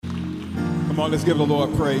Come on, let's give the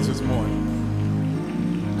Lord praise this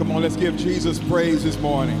morning. Come on, let's give Jesus praise this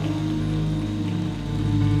morning.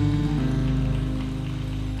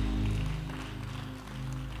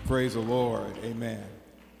 Praise the Lord. Amen.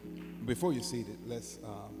 Before you're seated, let's,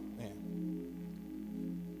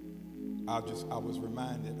 I was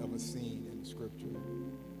reminded of a scene in the scripture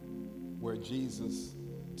where Jesus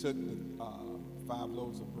took the 5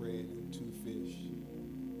 loaves of bread and 2 fish,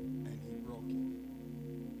 and he broke it.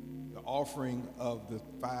 The offering of the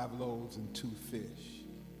 5 loaves and 2 fish.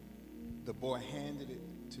 The boy handed it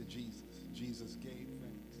to Jesus. Jesus gave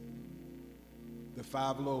thanks. The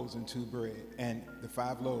 5 loaves and 2 bread, and the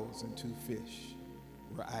 5 loaves and 2 fish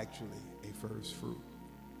were actually a first fruit.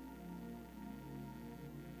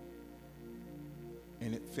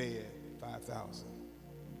 And it fed 5,000.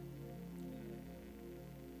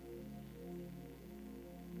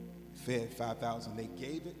 Fed 5,000. They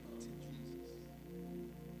gave it to Jesus.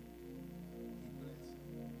 He blessed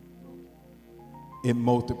it. It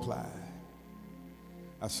multiplied.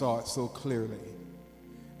 I saw it so clearly.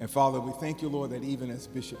 And Father, we thank you, Lord, that even as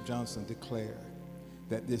Bishop Johnson declared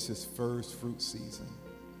that this is first fruit season,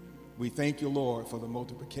 we thank you, Lord, for the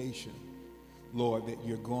multiplication, Lord, that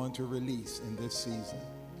you're going to release in this season.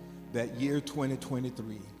 That year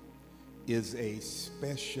 2023 is a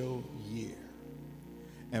special year.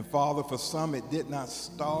 And Father, for some, it did not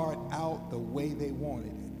start out the way they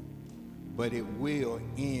wanted it, but it will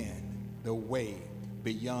end the way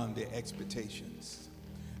beyond their expectations.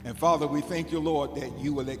 And Father, we thank you, Lord, that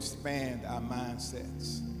you will expand our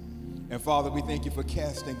mindsets. And Father, we thank you for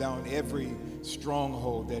casting down every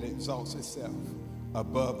stronghold that exalts itself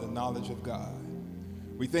above the knowledge of God.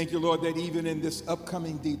 We thank you, Lord, that even in this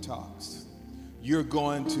upcoming detox, you're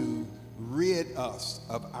going to rid us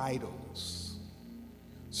of idols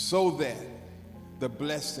so that the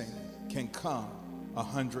blessing can come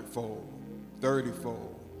 100-fold,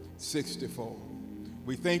 30-fold, 60-fold.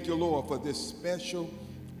 We thank you, Lord, for this special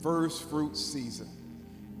first fruit season,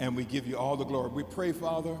 and we give you all the glory. We pray,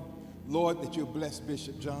 Father, Lord, that you'll bless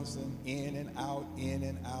Bishop Johnson in and out, in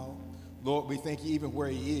and out. Lord, we thank you even where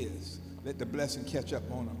he is. Let the blessing catch up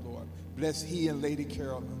on him, Lord. Bless he and Lady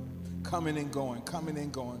Carolyn, coming and going, coming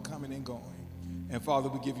and going, coming and going. And Father,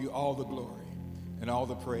 we give you all the glory and all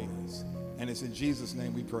the praise. And it's in Jesus'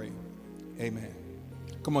 name we pray. Amen.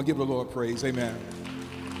 Come on, give the Lord praise. Amen.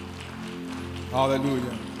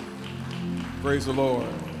 Hallelujah. Praise the Lord.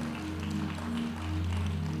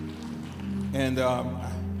 And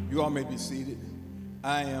you all may be seated.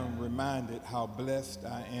 I am reminded how blessed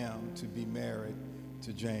I am to be married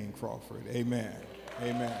to Yul Crawford. Amen.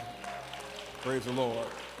 Amen. Praise the Lord.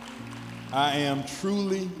 I am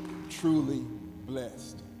truly, truly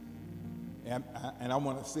blessed. And I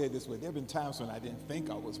want to say it this way. There have been times when I didn't think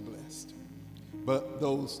I was blessed. But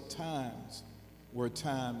those times were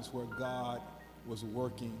times where God was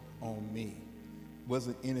working on me.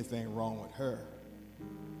 Wasn't anything wrong with her.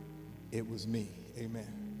 It was me.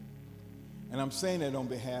 Amen. And I'm saying that on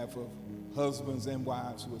behalf of husbands and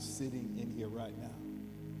wives who are sitting in here right now.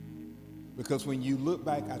 Because when you look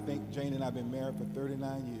back, I think Jane and I have been married for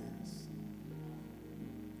 39 years.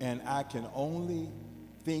 And I can only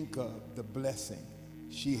think of the blessing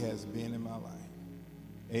she has been in my life.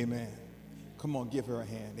 Amen. Come on, give her a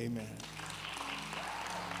hand. Amen.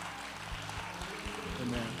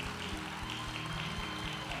 Amen.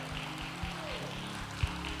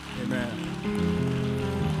 Amen.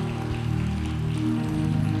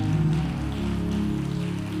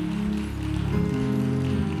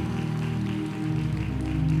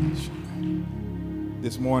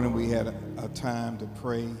 This morning we had a time to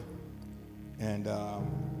pray, and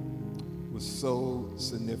it was so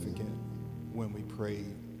significant when we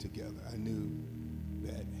prayed together. I knew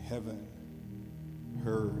that heaven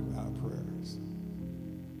heard our prayers.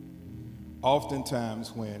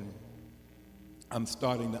 Oftentimes when I'm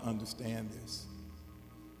starting to understand this,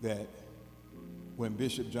 that when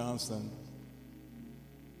Bishop Johnson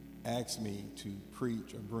asked me to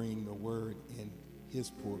preach or bring the word in his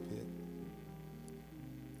pulpit,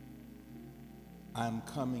 I'm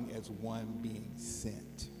coming as one being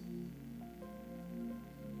sent.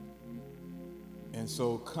 And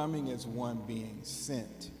so coming as one being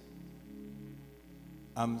sent,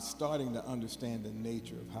 I'm starting to understand the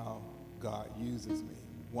nature of how God uses me.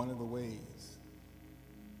 One of the ways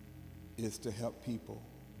is to help people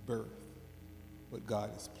birth what God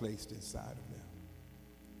has placed inside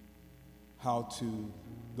of them.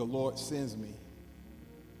 The Lord sends me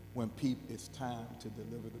when it's time to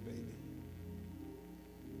deliver the baby.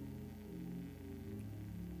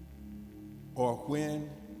 Or when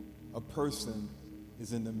a person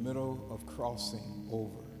is in the middle of crossing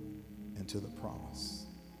over into the promise.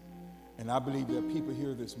 And I believe there are people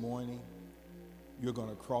here this morning, you're going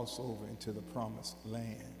to cross over into the promised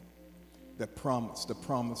land. The promise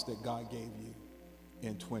that God gave you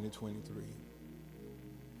in 2023.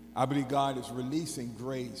 I believe God is releasing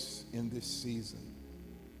grace in this season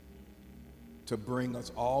to bring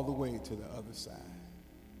us all the way to the other side.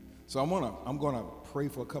 So I'm going to pray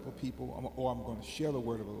for a couple people, or I'm going to share the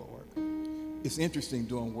word of the Lord. It's interesting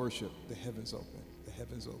during worship, the heavens open. The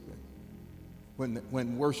heavens open.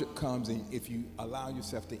 When worship comes, and if you allow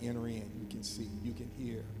yourself to enter in, you can see, you can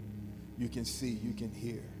hear, you can see, you can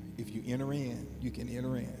hear. If you enter in, you can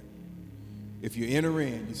enter in. If you enter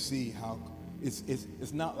in, you see how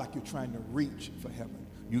it's not like you're trying to reach for heaven.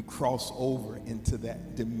 You cross over into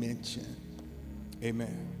that dimension.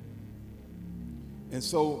 Amen. And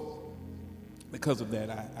so, because of that,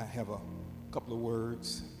 I have a couple of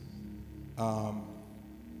words.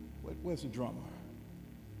 Where's the drummer?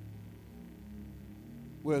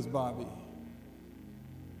 Where's Bobby?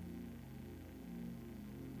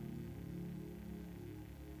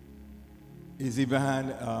 Is he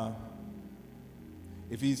behind?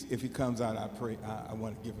 If he comes out, I pray. I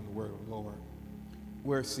want to give him the word of the Lord.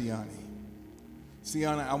 Where's Siani?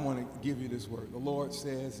 Siani, I want to give you this word. The Lord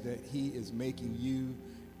says that he is making you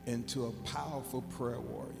into a powerful prayer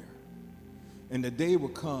warrior. And the day will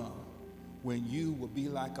come when you will be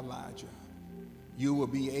like Elijah. You will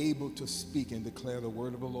be able to speak and declare the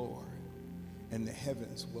word of the Lord, and the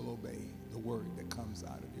heavens will obey the word that comes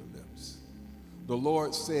out of your lips. The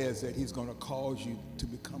Lord says that he's going to cause you to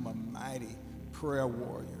become a mighty prayer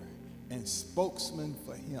warrior and spokesman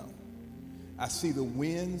for him. I see the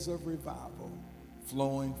winds of revival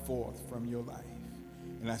flowing forth from your life,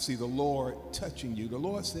 and I see the Lord touching you. The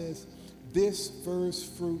Lord says, this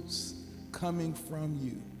first fruit's coming from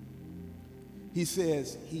you. He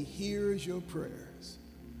says he hears your prayers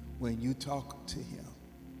when you talk to him.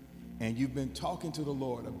 And you've been talking to the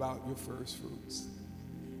Lord about your first fruits.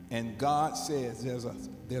 And God says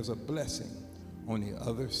there's a blessing on the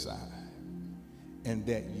other side. And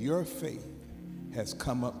that your faith has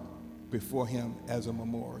come up before him as a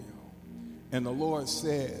memorial. And the Lord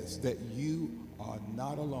says that you are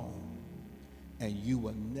not alone. And you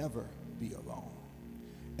will never be alone.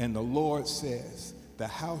 And the Lord says the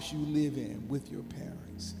house you live in with your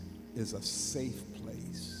parents is a safe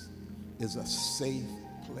place, is a safe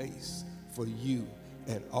place for you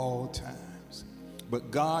at all times. But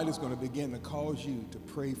God is going to begin to cause you to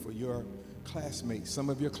pray for your classmates, some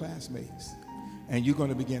of your classmates. And you're going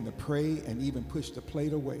to begin to pray and even push the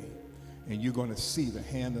plate away. And you're going to see the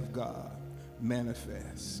hand of God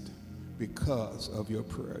manifest because of your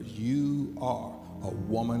prayers. You are a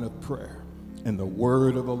woman of prayer. And the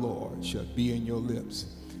word of the Lord shall be in your lips.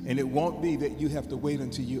 And it won't be that you have to wait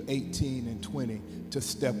until you're 18 and 20 to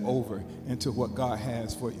step over into what God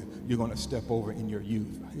has for you. You're going to step over in your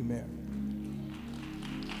youth. Amen.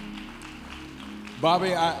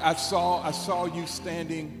 Bobby, I saw you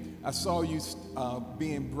standing. I saw you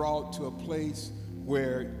being brought to a place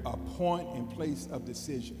where a point and place of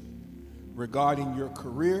decision regarding your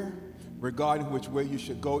career, regarding which way you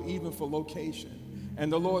should go, even for location. And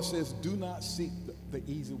the Lord says, do not seek the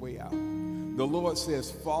easy way out. The Lord says,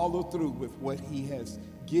 follow through with what he has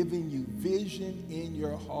given you vision in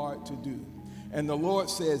your heart to do. And the Lord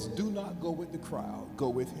says, do not go with the crowd, go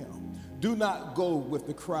with him. Do not go with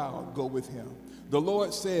the crowd, go with him. The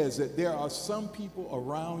Lord says that there are some people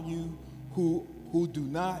around you who do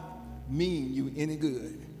not mean you any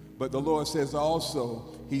good. But the Lord says also,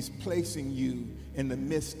 he's placing you in the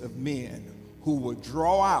midst of men who will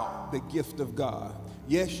draw out the gift of God.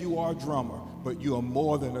 Yes, you are a drummer, but you are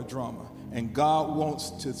more than a drummer. And God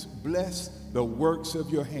wants to bless the works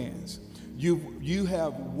of your hands. You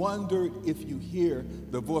have wondered if you hear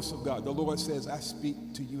the voice of God. The Lord says, I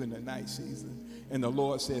speak to you in the night season. And the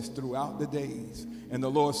Lord says, throughout the days. And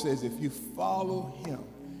the Lord says, if you follow him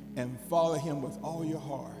and follow him with all your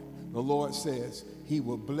heart, the Lord says he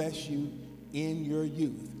will bless you in your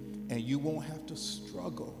youth. And you won't have to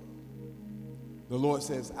struggle. The Lord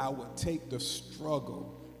says, I will take the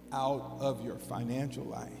struggle out of your financial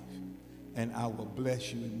life, and I will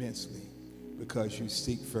bless you immensely because you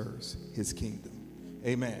seek first his kingdom.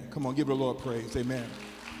 Amen. Come on, give the Lord praise. Amen.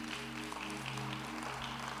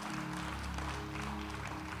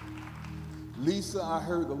 Lisa, I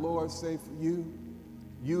heard the Lord say for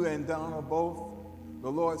you and Donna both,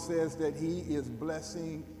 the Lord says that he's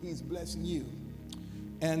blessing you.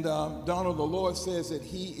 And Donald, the Lord says that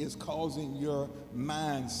he is causing your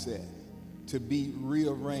mindset to be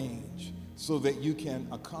rearranged so that you can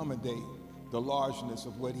accommodate the largeness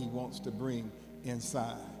of what he wants to bring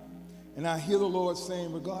inside. And I hear the Lord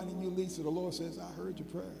saying regarding you, Lisa, the Lord says, I heard your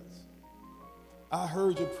prayers. I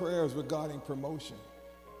heard your prayers regarding promotion.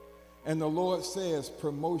 And the Lord says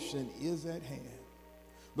promotion is at hand.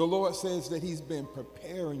 The Lord says that he's been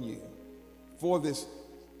preparing you for this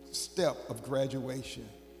step of graduation.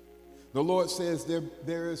 The Lord says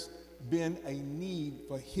there has been a need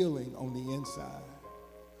for healing on the inside.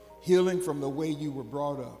 Healing from the way you were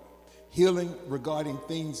brought up. Healing regarding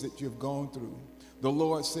things that you've gone through. The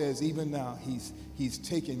Lord says even now he's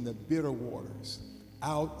taking the bitter waters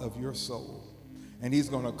out of your soul. And he's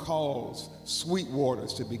going to cause sweet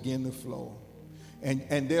waters to begin to flow.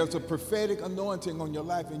 And there's a prophetic anointing on your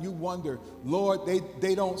life, and you wonder, Lord,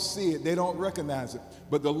 they don't see it, they don't recognize it.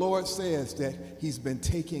 But the Lord says that he's been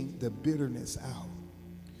taking the bitterness out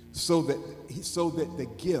so that the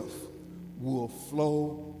gift will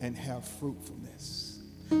flow and have fruitfulness.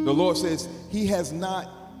 The Lord says he has not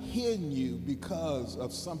hidden you because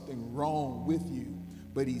of something wrong with you,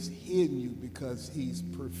 but he's hidden you because he's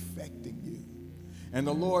perfecting you. And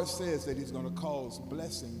the Lord says that he's going to cause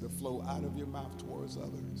blessing to flow out of your mouth towards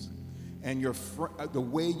others. And the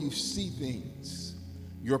way you see things,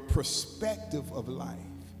 your perspective of life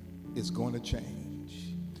is going to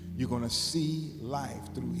change. You're going to see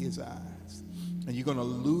life through his eyes. And you're going to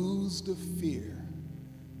lose the fear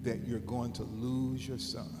that you're going to lose your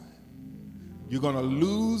son. You're going to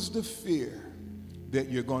lose the fear that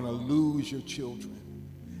you're going to lose your children.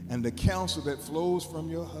 And the counsel that flows from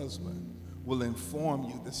your husband will inform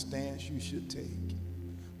you the stance you should take.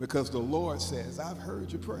 Because the Lord says, I've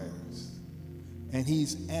heard your prayers, and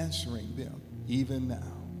he's answering them even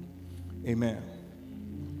now. Amen.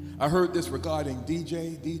 I heard this regarding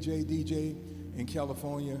DJ in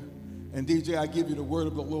California. And DJ, I give you the word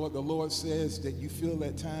of the Lord. The Lord says that you feel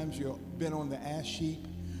at times you've been on the ash heap,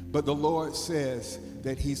 but the Lord says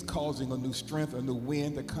that he's causing a new strength, a new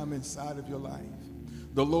wind to come inside of your life.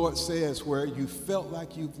 The Lord says where you felt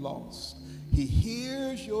like you've lost, he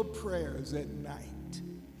hears your prayers at night.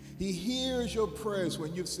 He hears your prayers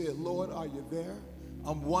when you've said, Lord, are you there?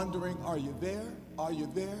 I'm wondering, are you there? Are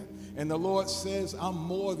you there? And the Lord says, I'm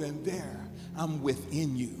more than there. I'm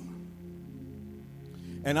within you.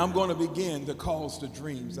 And I'm going to begin to cause the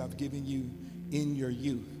dreams I've given you in your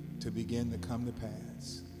youth to begin to come to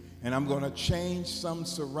pass. And I'm going to change some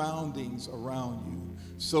surroundings around you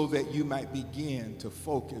so that you might begin to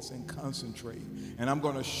focus and concentrate. And I'm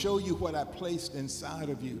going to show you what I placed inside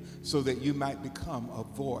of you so that you might become a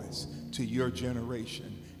voice to your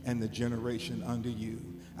generation and the generation under you.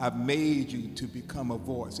 I've made you to become a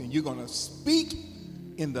voice, and you're going to speak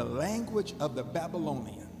in the language of the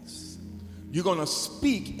Babylonians. You're going to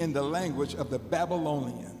speak in the language of the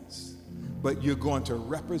Babylonians, but you're going to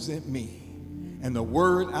represent me. And the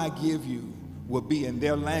word I give you will be in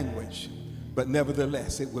their language, but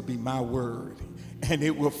nevertheless, it will be my word, and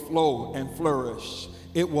it will flow and flourish.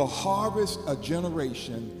 It will harvest a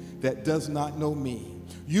generation that does not know me.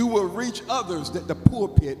 You will reach others that the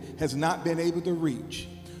pulpit has not been able to reach.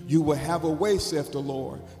 You will have a way, saith the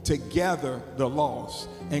Lord, to gather the lost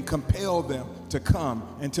and compel them to come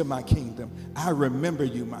into my kingdom. I remember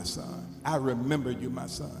you, my son. I remember you, my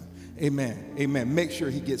son. Amen. Amen. Make sure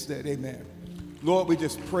he gets that. Amen. Lord, we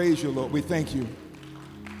just praise you, Lord. We thank you.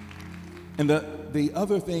 And the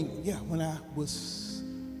other thing, when I was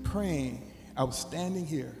praying, I was standing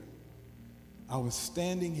here.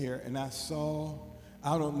 And I saw,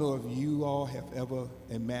 I don't know if you all have ever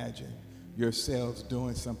imagined yourselves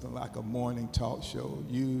doing something like a morning talk show.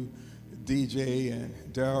 You, DJ, and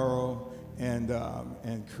Daryl,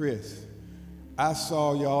 and Chris. I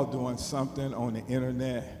saw y'all doing something on the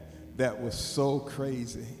internet that was so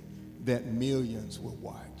crazy that millions would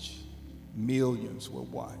watch. Millions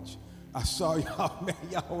would watch. I saw y'all, man,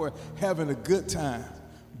 y'all were having a good time,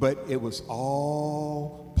 but it was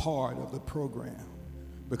all part of the program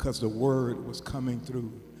because the word was coming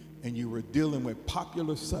through and you were dealing with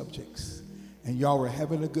popular subjects and y'all were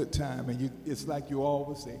having a good time. And it's like you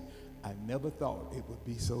always say, I never thought it would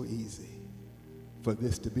be so easy for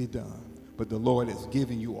this to be done. But the Lord is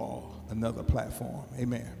giving you all another platform.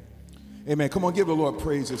 Amen. Amen. Come on, give the Lord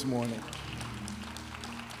praise this morning.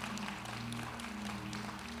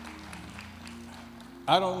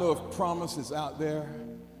 I don't know if Promise is out there.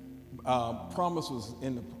 Promise was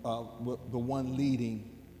in the one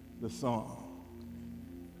leading the song.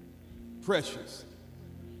 Precious.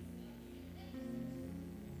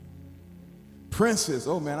 Princess.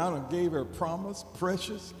 Oh, man, I done gave her Promise.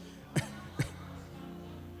 Precious.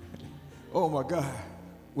 Oh, my God.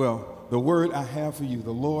 Well, the word I have for you,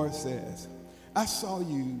 the Lord says, I saw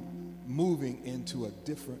you moving into a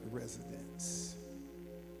different residence.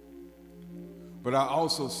 But I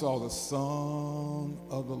also saw the song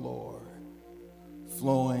of the Lord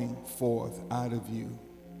flowing forth out of you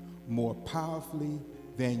more powerfully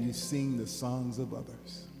than you sing the songs of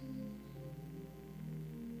others.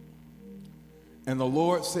 And the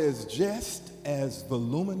Lord says, just as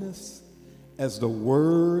voluminous as the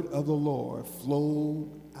word of the Lord flowed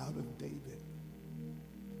out of David,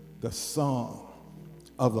 the song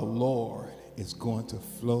of the Lord is going to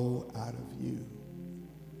flow out of you.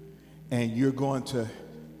 And you're going to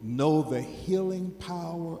know the healing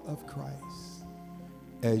power of Christ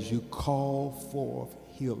as you call forth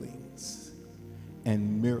healings,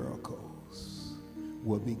 and miracles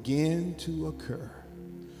will begin to occur.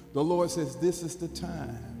 The Lord says this is the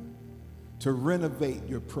time to renovate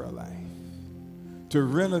your prayer life, to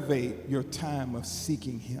renovate your time of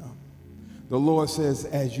seeking him. The Lord says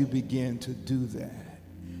as you begin to do that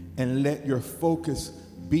and let your focus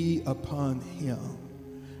be upon him,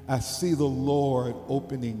 I see the Lord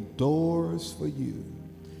opening doors for you,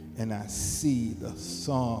 and I see the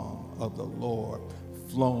song of the Lord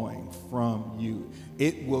flowing from you.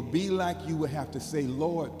 It will be like you would have to say,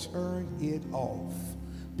 Lord, turn it off,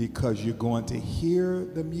 because you're going to hear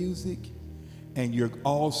the music, and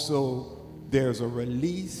there's a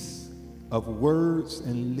release of words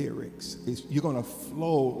and lyrics. You're going to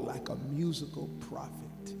flow like a musical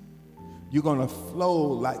prophet. You're going to flow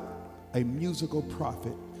like a musical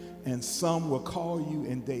prophet, and some will call you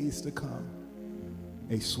in days to come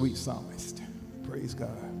a sweet psalmist. Praise God.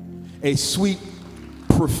 A sweet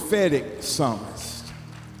prophetic psalmist.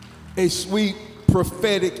 A sweet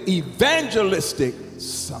prophetic evangelistic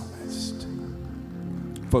psalmist.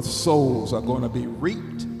 For souls are going to be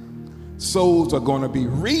reaped. Souls are going to be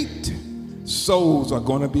reaped. Souls are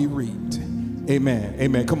going to be reaped. Amen.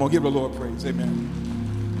 Amen. Come on, give the Lord praise. Amen.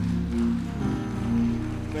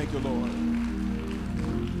 Thank you, Lord.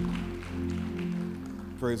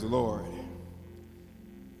 Praise the Lord.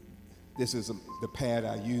 This is the pad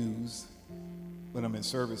I use when I'm in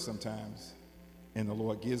service sometimes, and the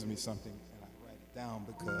Lord gives me something, and I write it down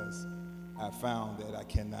because I found that I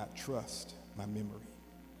cannot trust my memory.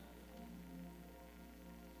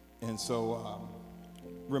 And so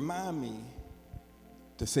remind me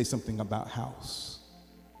to say something about house.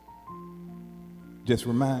 Just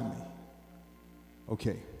remind me.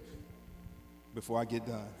 Okay. Before I get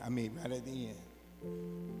done. I mean, right at the end.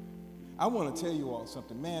 I want to tell you all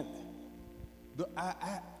something. Man,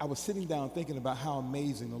 I was sitting down thinking about how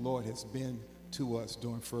amazing the Lord has been to us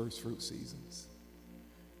during first fruit seasons.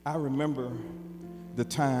 I remember the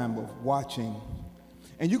time of watching,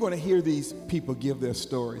 and you're going to hear these people give their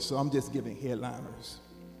stories, so I'm just giving headliners.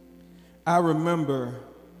 I remember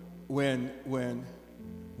when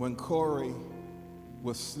Corey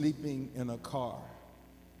was sleeping in a car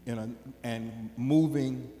and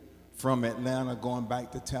moving from Atlanta going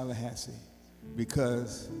back to Tallahassee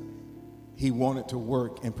because he wanted to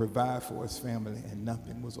work and provide for his family, and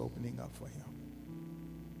nothing was opening up for him.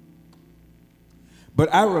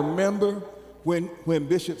 But I remember when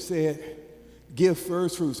Bishop said, give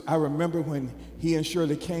first fruits, I remember when he and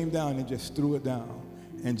Shirley came down and just threw it down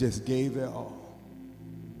and just gave their all.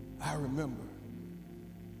 I remember.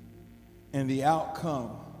 And the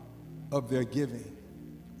outcome of their giving.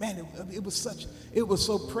 Man, it was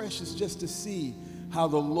so precious just to see how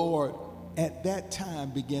the Lord at that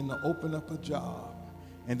time began to open up a job.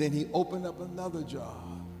 And then he opened up another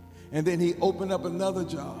job. And then he opened up another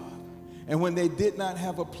job. And when they did not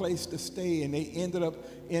have a place to stay and they ended up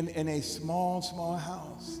in a small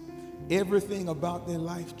house, everything about their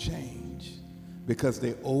life changed because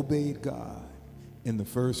they obeyed God in the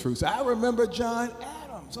first fruits. I remember John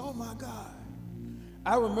Adams. Oh, my God.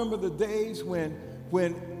 I remember the days when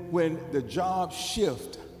the job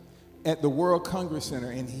shift at the World Congress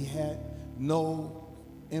Center and he had no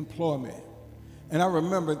employment. And I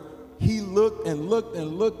remember he looked and looked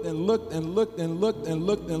and looked and looked and looked and looked and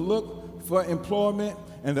looked and looked for employment,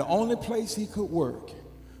 and the only place he could work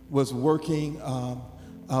was working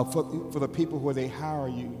for the people where they hire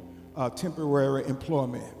you, temporary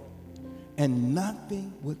employment. And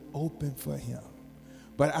nothing would open for him.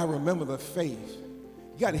 But I remember the faith.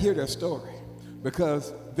 You got to hear their story,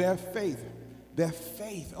 because their faith,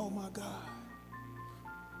 oh my God,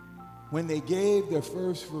 when they gave their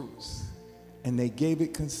first fruits and they gave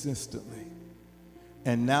it consistently.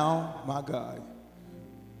 And now, my God,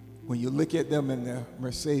 when you look at them in their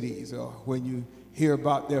Mercedes, or when you hear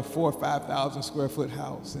about their 4,000 or 5,000 square foot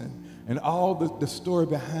house and all the story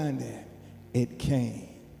behind that, it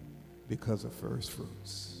came because of first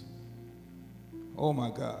fruits. Oh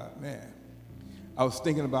my God, man. I was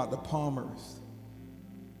thinking about the Palmers.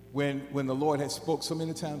 when the Lord had spoke so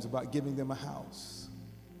many times about giving them a house.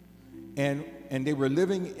 And they were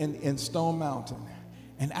living in Stone Mountain.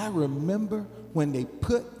 And I remember when they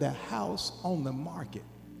put the house on the market.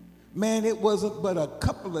 Man, it wasn't but a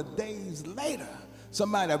couple of days later,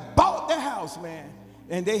 somebody bought the house, man.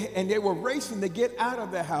 And they were racing to get out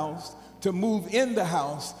of the house to move in the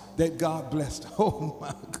house that God blessed. Oh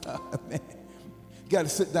my God, man. You got to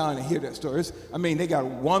sit down and hear that story. They got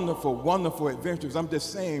wonderful, wonderful adventures. I'm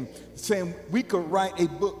just saying we could write a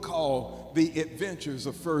book called The Adventures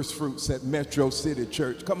of First Fruits at Metro City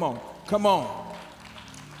Church. Come on, come on.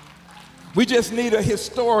 We just need a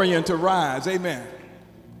historian to rise, amen.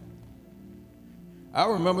 I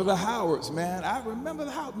remember the Howards, man. I remember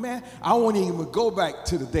the Howards, man. I won't even go back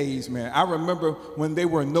to the days, man. I remember when they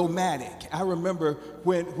were nomadic. I remember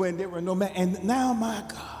when they were nomadic. And now, my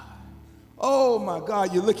God, oh my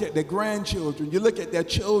God, you look at their grandchildren, you look at their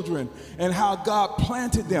children and how God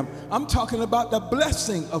planted them. I'm talking about the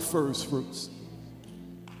blessing of first fruits.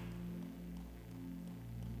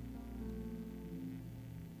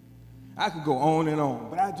 I could go on and on,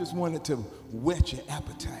 but I just wanted to whet your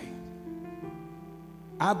appetite.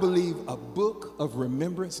 I believe a book of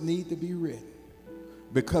remembrance needs to be written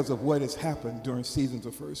because of what has happened during seasons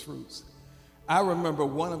of first fruits. I remember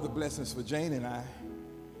one of the blessings for Jane and I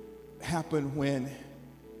happened when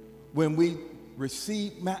we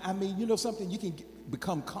received, you know something, you can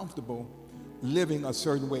become comfortable living a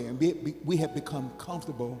certain way, and we have become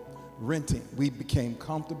comfortable renting. We became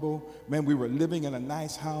comfortable. Man, we were living in a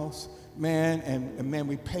nice house, man, and man,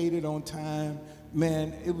 we paid it on time.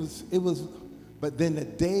 Man, it was, but then the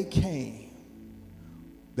day came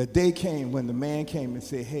when the man came and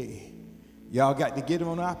said, hey, y'all got to get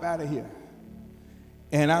on up out of here.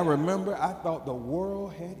 And I remember I thought the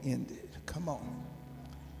world had ended. Come on.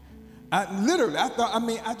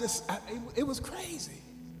 It was crazy.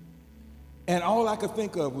 And all I could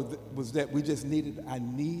think of was that we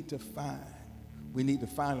need to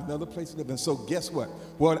find another place to live. And so guess what?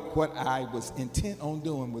 What I was intent on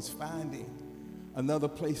doing was finding another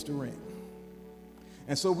place to rent.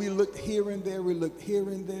 And so we looked here and there, we looked here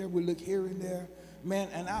and there. Man,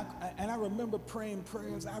 and I remember praying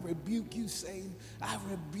prayers. I rebuke you, Satan. I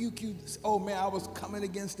rebuke you. Oh, man, I was coming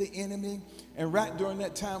against the enemy. And right during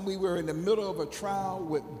that time, we were in the middle of a trial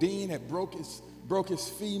with Dean had broke his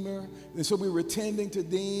femur. And so we were tending to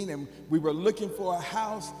Dean, and we were looking for a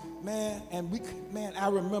house, man. And I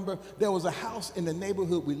remember there was a house in the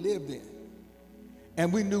neighborhood we lived in.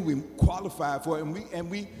 And we knew we qualified for it.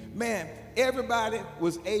 And we, everybody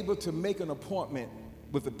was able to make an appointment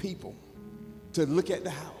with the people to look at the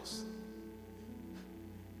house.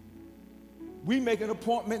 We make an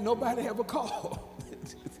appointment, nobody ever called.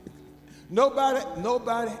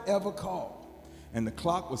 Nobody ever called. And the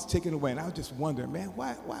clock was ticking away, and I was just wondering, man,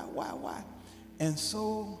 why? And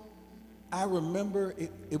so I remember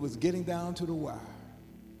it was getting down to the wire.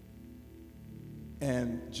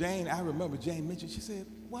 And I remember Jane mentioned, she said,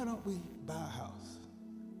 why don't we buy a house?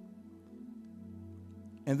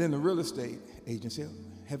 And then the real estate agent said,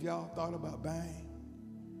 have y'all thought about buying?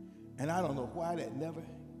 And I don't know why that never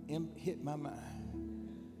hit my mind.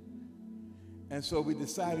 And so we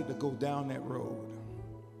decided to go down that road.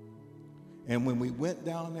 And when we went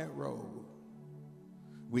down that road,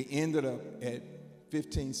 we ended up at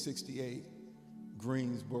 1568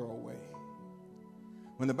 Greensboro Way.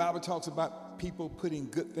 When the Bible talks about people putting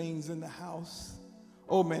good things in the house,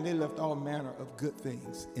 oh man, they left all manner of good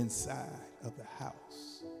things inside of the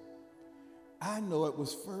house. I know it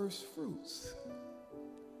was first fruits.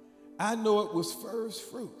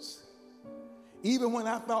 Even when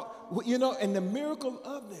I thought, and the miracle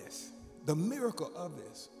of this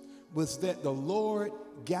was that the Lord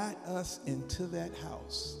got us into that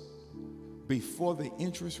house before the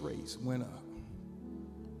interest rates went up.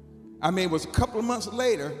 It was a couple of months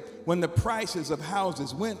later when the prices of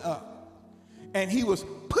houses went up, and he was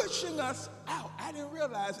pushing us out. I didn't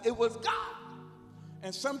realize it was God.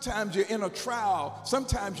 And sometimes you're in a trial,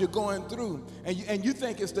 sometimes you're going through, and you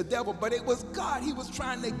think it's the devil, but it was God. He was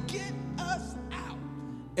trying to get us out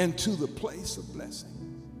into the place of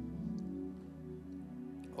blessing.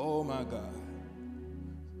 Oh my God.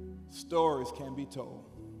 Stories can be told.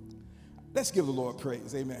 Let's give the Lord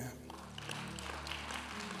praise, amen.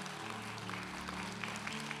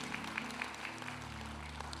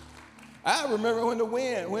 I remember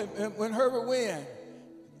when Herbert Wynn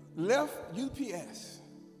left UPS.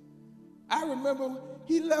 I remember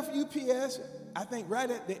he left UPS, I think right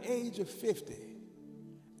at the age of 50.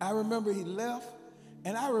 I remember he left,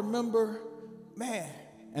 and I remember,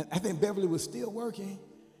 and I think Beverly was still working,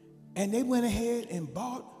 and they went ahead and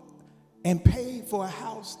bought and paid for a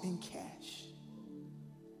house in cash.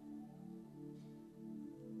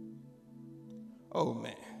 Oh,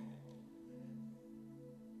 man.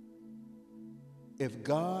 If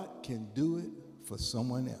God can do it for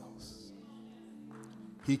someone else,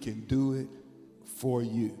 he can do it for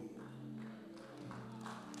you.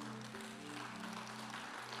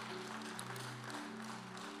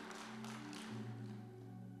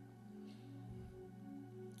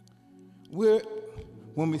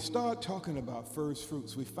 When we start talking about first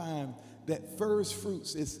fruits, we find that first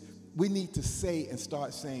fruits is, we need to say and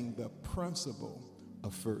start saying the principle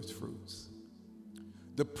of first fruits.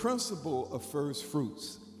 The principle of first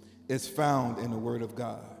fruits is found in the Word of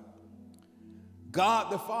God.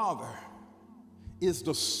 God the Father is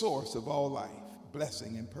the source of all life,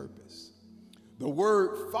 blessing, and purpose. The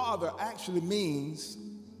word Father actually means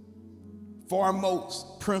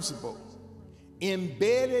foremost, principle.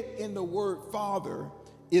 Embedded in the word Father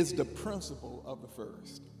is the principle of the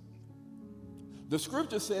first. The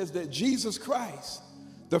scripture says that Jesus Christ,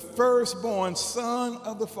 the firstborn Son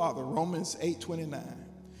of the Father, Romans 8:29,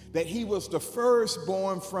 that he was the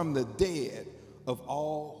firstborn from the dead of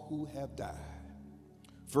all who have died.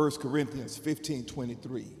 1 Corinthians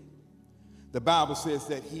 15:23. The Bible says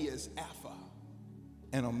that he is Alpha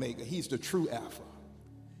and Omega. He's the true Alpha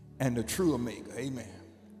and the true Omega. Amen.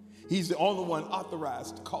 He's the only one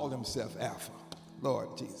authorized to call himself Alpha.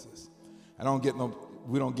 Lord Jesus. We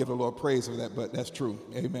don't give the Lord praise for that, but that's true.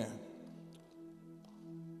 Amen.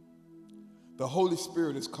 The Holy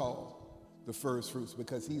Spirit is called the first fruits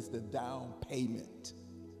because he's the down payment.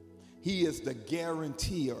 He is the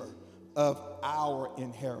guarantor of our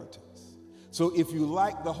inheritance. So if you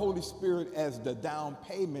like the Holy Spirit as the down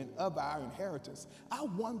payment of our inheritance, I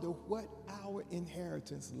wonder what our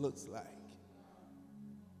inheritance looks like.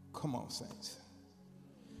 Come on, saints.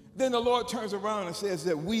 Then the Lord turns around and says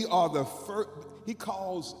that we are the first. He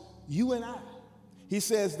calls you and I. He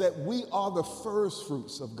says that we are the first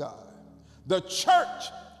fruits of God, the church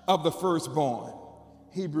of the firstborn.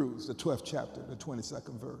 Hebrews, the 12th chapter, the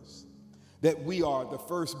 22nd verse. That we are the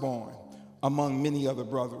firstborn among many other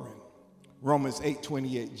brethren. Romans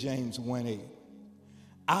 8:28, James 1:8.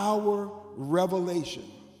 Our revelation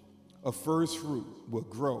of first fruit will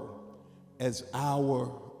grow as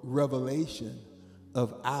our revelation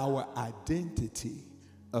of our identity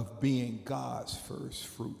of being God's first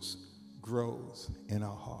fruits grows in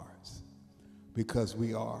our hearts because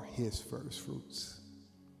we are his first fruits.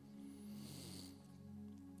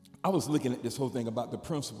 I was looking at this whole thing about the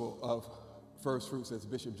principle of first fruits as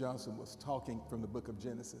Bishop Johnson was talking from the book of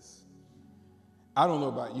Genesis. I don't know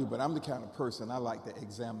about you, but I'm the kind of person I like to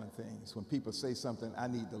examine things. When people say something, I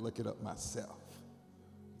need to look it up myself.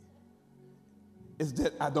 It's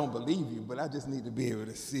that I don't believe you, but I just need to be able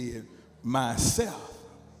to see it myself.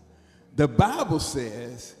 The Bible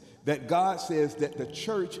says that God says that the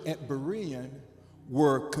church at Berean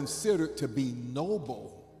were considered to be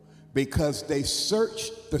noble because they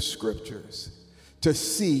searched the scriptures to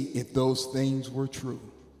see if those things were true.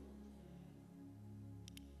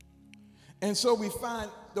 And so we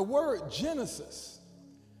find the word Genesis,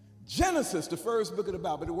 the first book of the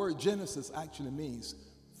Bible, the word Genesis actually means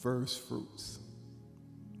first fruits.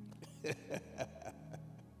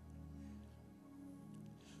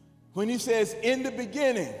 When he says, in the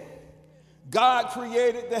beginning, God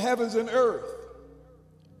created the heavens and earth,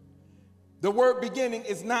 the word beginning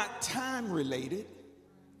is not time related,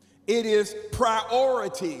 it is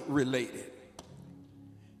priority related.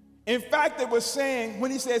 In fact, it was saying, when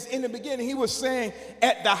he says in the beginning, he was saying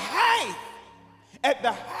at the highest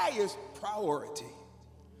priority,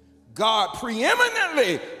 God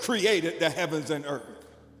preeminently created the heavens and earth.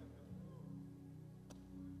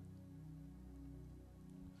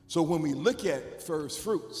 So when we look at first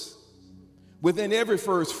fruits, within every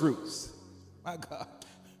first fruits, my God,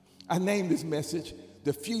 I named this message,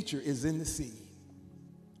 The Future is in the Seed.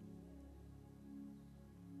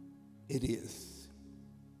 It is.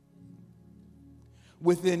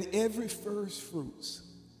 Within every first fruits,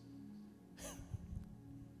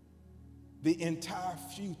 the entire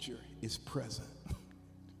future is present.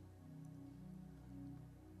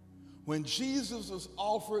 When Jesus was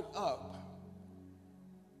offered up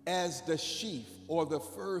as the sheaf or the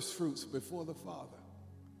first fruits before the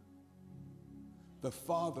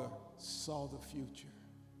Father saw the future,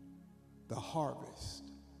 the harvest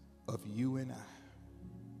of you and I.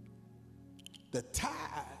 The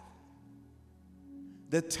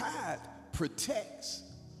tithe protects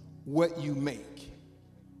what you make.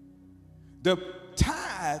 The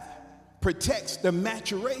tithe protects the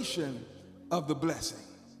maturation of the blessing.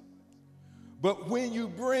 But when you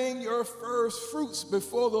bring your first fruits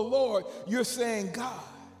before the Lord, you're saying, God,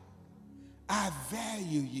 I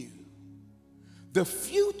value you. The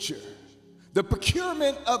future, the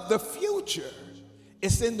procurement of the future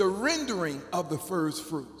is in the rendering of the first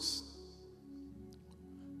fruits.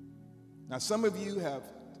 Now, some of you have,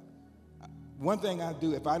 one thing I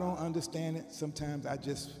do, if I don't understand it, sometimes I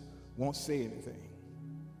just won't say anything.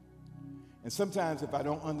 And sometimes if I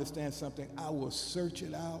don't understand something, I will search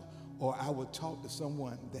it out or I will talk to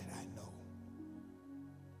someone that I know.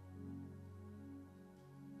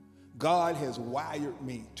 God has wired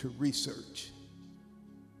me to research.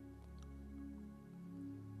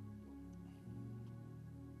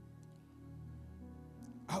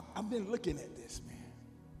 I've been looking at this, man.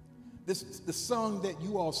 The song that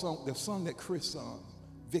you all sung, the song that Chris sung,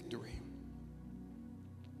 Victory.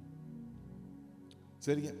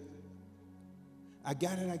 Say it again. I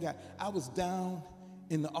got it. I was down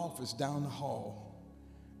in the office, down the hall,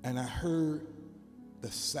 and I heard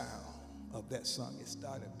the sound of that song. It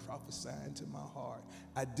started prophesying to my heart.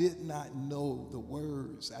 I did not know the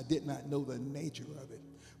words. I did not know the nature of it.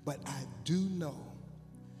 But I do know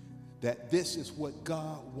that this is what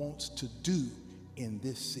God wants to do in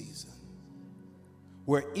this season,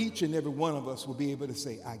 where each and every one of us will be able to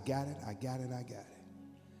say, I got it.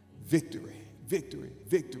 Victory, victory,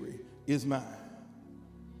 victory is mine.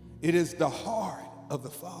 It is the heart of the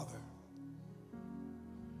Father.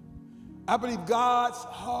 I believe God's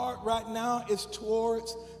heart right now is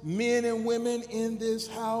towards men and women in this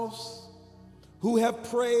house who have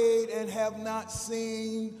prayed and have not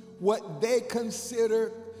seen what they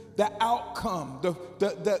consider the outcome,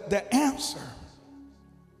 the answer.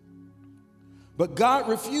 But God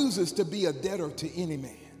refuses to be a debtor to any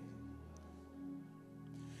man.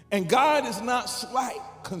 And God is not slight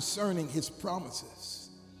concerning his promises.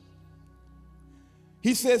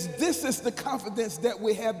 He says, this is the confidence that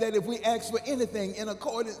we have, that if we ask for anything in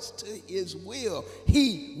accordance to his will,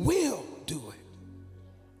 he will do it.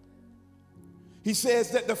 He says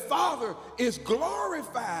that the Father is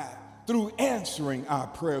glorified through answering our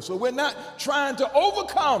prayers. So we're not trying to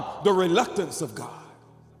overcome the reluctance of God.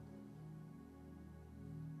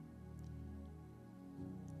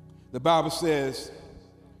 The Bible says,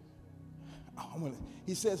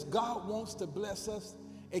 he says God wants to bless us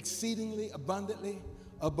exceedingly abundantly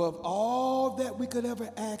above all that we could ever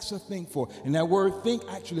ask or think for. And that word think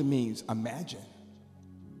actually means imagine.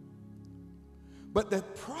 But the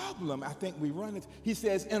problem I think we run into, he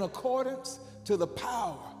says, in accordance to the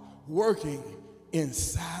power working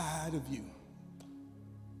inside of you.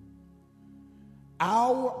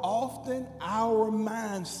 Often our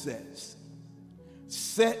mindsets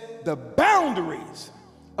set the boundaries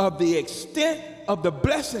of the extent of the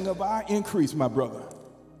blessing of our increase, my brother.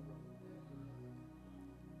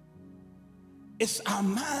 It's our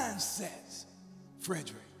mindsets,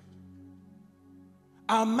 Frederick.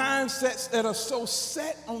 Our mindsets that are so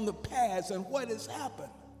set on the past and what has happened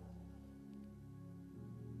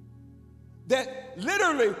that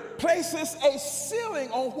literally places a ceiling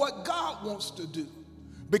on what God wants to do,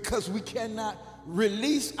 because we cannot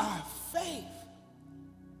release our faith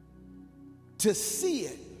to see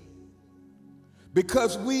it,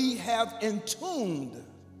 because we have entombed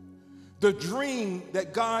the dream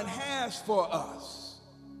that God has for us.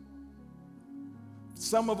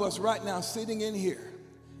 Some of us right now sitting in here,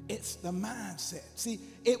 it's the mindset. See,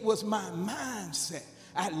 it was my mindset.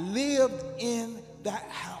 I lived in that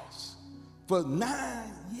house for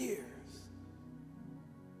 9 years.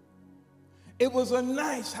 It was a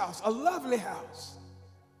nice house, a lovely house.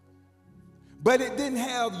 But it didn't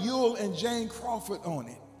have Yul and Jane Crawford on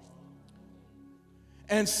it.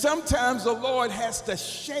 And sometimes the Lord has to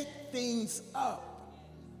shake things up.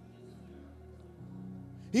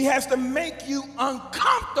 He has to make you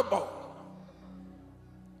uncomfortable.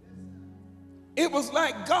 It was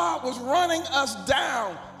like God was running us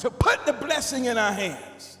down to put the blessing in our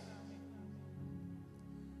hands.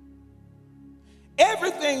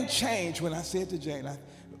 Everything changed when I said to Jane,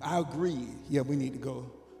 I agreed, yeah, we need to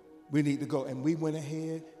go. We need to go. And we went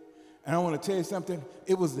ahead. And I want to tell you something.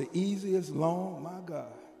 It was the easiest loan, my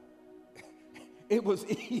God. It was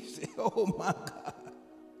easy. Oh, my God.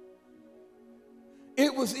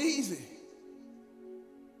 It was easy.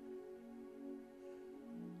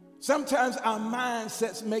 Sometimes our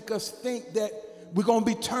mindsets make us think that we're going to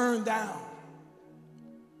be turned down,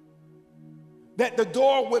 that the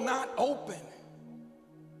door will not open.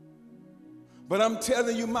 But I'm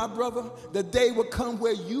telling you, my brother, the day will come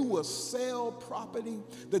where you will sell property.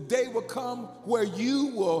 The day will come where you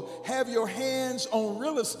will have your hands on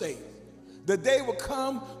real estate. The day will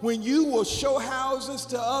come when you will show houses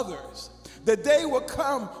to others. The day will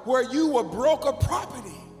come where you will broker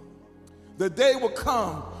property. The day will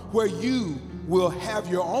come where you will have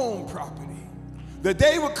your own property. The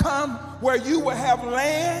day will come where you will have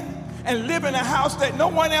land and live in a house that no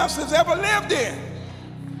one else has ever lived in.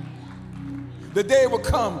 The day will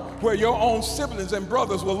come where your own siblings and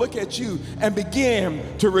brothers will look at you and begin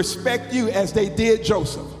to respect you as they did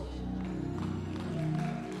Joseph.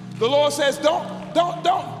 The Lord says,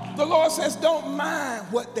 the Lord says, don't mind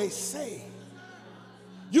what they say.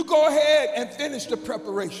 You go ahead and finish the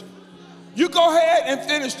preparation. You go ahead and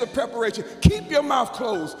finish the preparation. Keep your mouth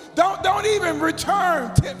closed. Don't even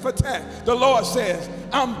return tit for tat. The Lord says,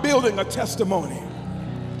 I'm building a testimony.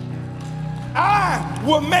 I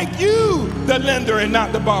will make you the lender and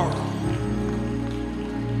not the borrower.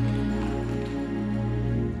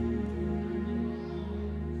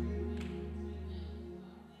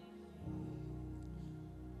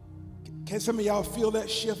 Can some of y'all feel that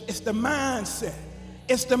shift? It's the mindset.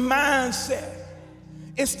 It's the mindset.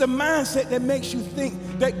 It's the mindset that makes you think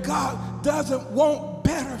that God doesn't want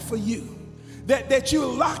better for you, that you're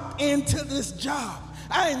locked into this job.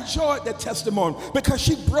 I enjoyed that testimony because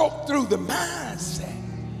she broke through the mindset.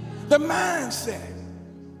 The mindset.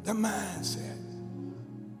 The mindset.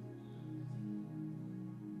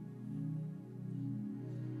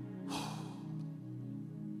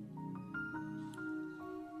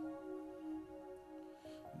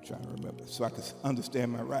 I'm trying to remember so I can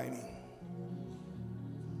understand my writing.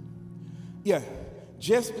 Yeah,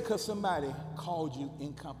 just because somebody called you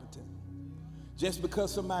incompetent, just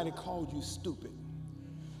because somebody called you stupid,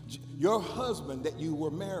 your husband that you were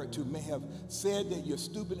married to may have said that you're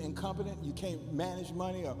stupid, incompetent, you can't manage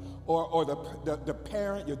money, or the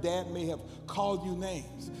parent, your dad may have called you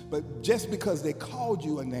names. But just because they called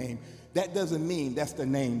you a name, that doesn't mean that's the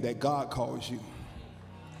name that God calls you.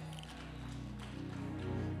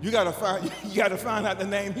 You gotta find out the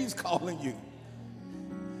name He's calling you.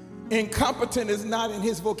 Incompetent is not in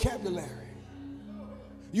His vocabulary.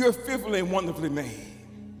 You're fearfully and wonderfully made.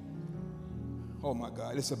 Oh my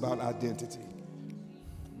God, it's about identity.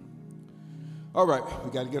 All right, we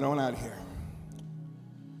got to get on out of here.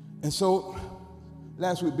 And so,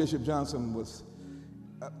 last week Bishop Johnson was,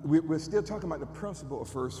 we're still talking about the principle of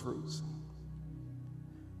first fruits.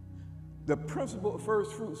 The principle of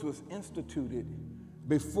first fruits was instituted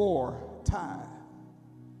before tithe.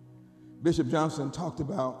 Bishop Johnson talked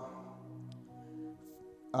about,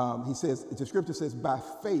 he says, the scripture says, by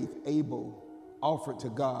faith Abel offered to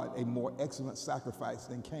God a more excellent sacrifice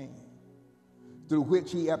than Cain, through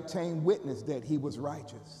which he obtained witness that he was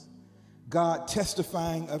righteous, God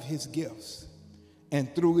testifying of his gifts,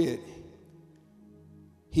 and through it,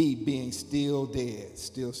 he being still dead,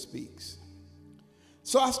 still speaks.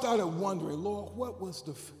 So I started wondering, Lord, what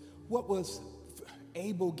was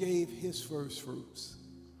Abel gave his first fruits?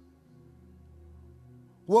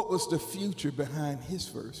 What was the future behind his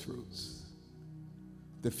first fruits?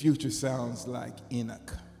 The future sounds like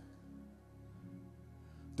Enoch.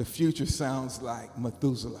 The future sounds like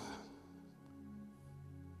Methuselah.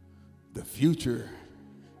 The future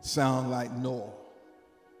sounds like Noah.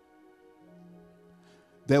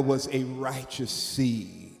 There was a righteous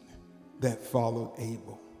seed that followed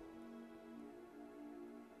Abel.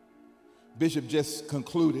 Bishop just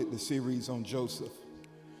concluded the series on Joseph.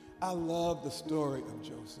 I love the story of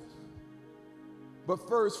Joseph. But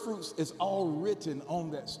first fruits is all written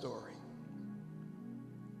on that story.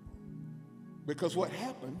 Because what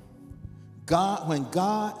happened, when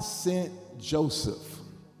God sent Joseph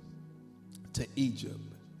to Egypt,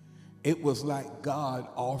 it was like God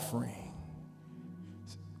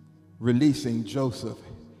releasing Joseph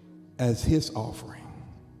as his offering.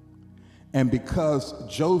 And because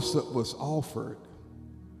Joseph was offered,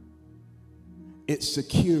 it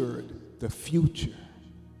secured the future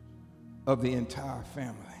of the entire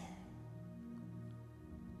family.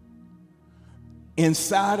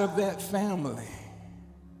 Inside of that family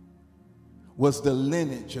was the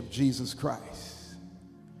lineage of Jesus Christ.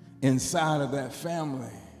 Inside of that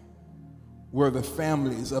family were the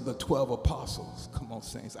families of the 12 apostles. Come on,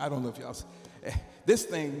 saints. I don't know if y'all, this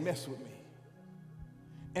thing messed with me.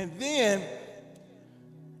 And then,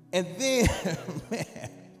 man,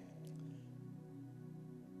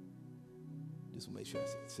 just make sure I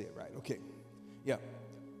say it right. Okay, yeah.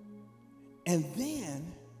 And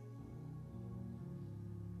then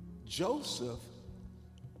Joseph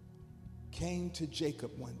came to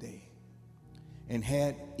Jacob one day and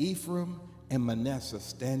had Ephraim and Manasseh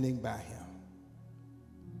standing by him.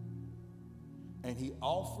 And he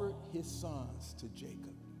offered his sons to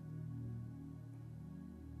Jacob.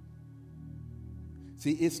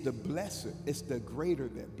 See, it's the blesser, it's the greater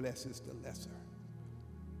that blesses the lesser.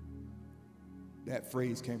 That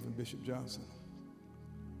phrase came from Bishop Johnson.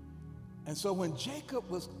 And so when Jacob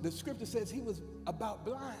was, the scripture says he was about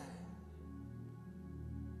blind.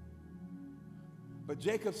 But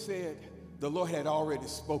Jacob said, the Lord had already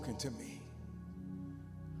spoken to me.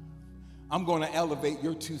 I'm going to elevate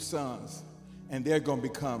your two sons, and they're going to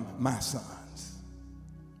become my sons.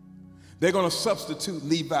 They're going to substitute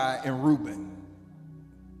Levi and Reuben.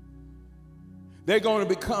 They're going to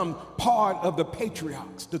become part of the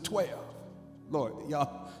patriarchs, the 12. Lord,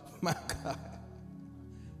 y'all, my God.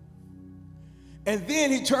 And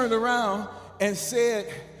then he turned around and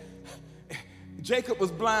said, Jacob was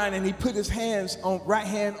blind, and he put his right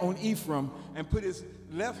hand on Ephraim and put his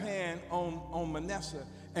left hand on Manasseh.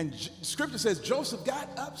 And scripture says Joseph got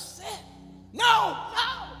upset. No.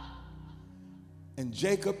 And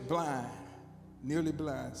Jacob, blind, nearly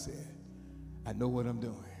blind, said, I know what I'm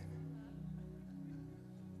doing.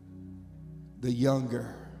 The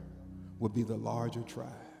younger will be the larger tribe.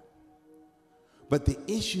 But the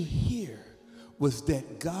issue here was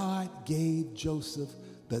that God gave Joseph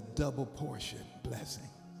the double portion blessing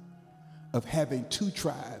of having two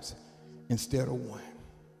tribes instead of one.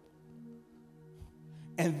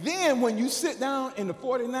 And then when you sit down in the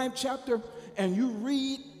 49th chapter and you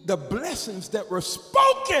read the blessings that were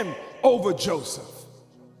spoken over Joseph,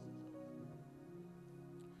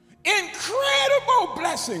 incredible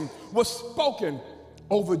blessing was spoken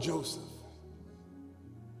over Joseph.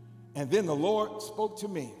 And then the Lord spoke to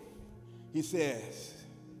me. He says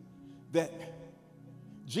that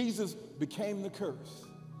Jesus became the curse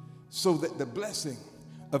so that the blessing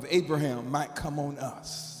of Abraham might come on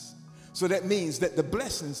us. So that means that the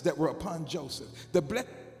blessings that were upon Joseph, the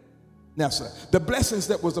blessings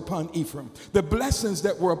that was upon Ephraim, the blessings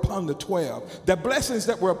that were upon the 12, the blessings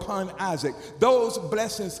that were upon Isaac, those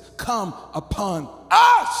blessings come upon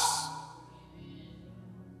us.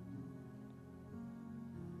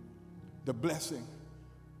 The blessing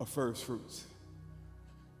of first fruits.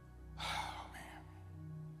 Oh, man.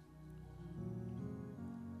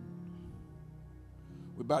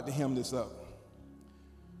 We're about to hem this up.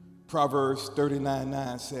 Proverbs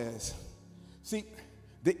 39:9 says, see,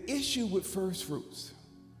 the issue with first fruits,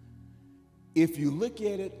 if you look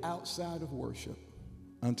at it outside of worship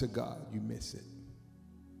unto God, you miss it.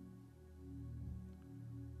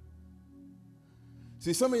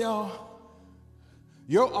 See, some of y'all,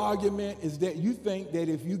 your argument is that you think that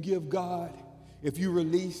if you give God, if you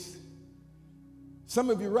release, some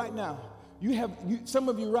of you right now,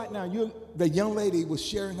 the young lady was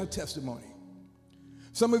sharing her testimony.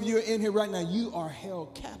 Some of you are in here right now, you are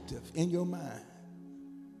held captive in your mind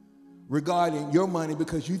regarding your money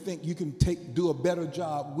because you think you can do a better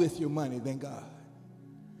job with your money than God.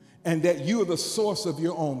 And that you are the source of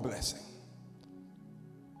your own blessing.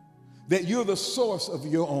 That you're the source of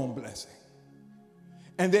your own blessing.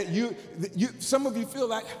 And that some of you feel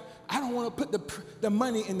like, I don't want to put the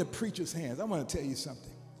money in the preacher's hands. I'm going to tell you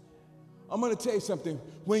something.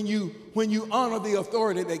 When you honor the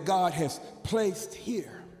authority that God has placed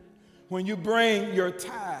here, when you bring your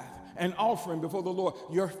tithe and offering before the Lord,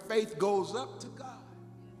 your faith goes up to God.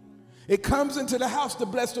 It comes into the house to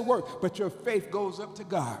bless the work, but your faith goes up to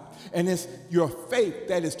God. And it's your faith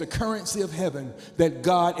that is the currency of heaven that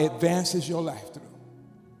God advances your life through.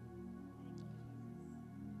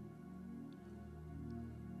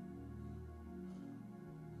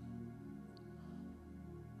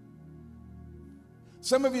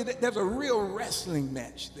 Some of you, there's a real wrestling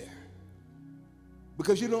match there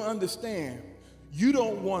because you don't understand. You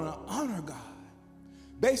don't want to honor God.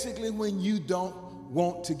 Basically, when you don't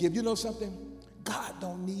want to give, you know something? God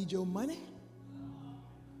don't need your money.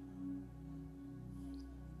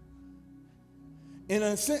 In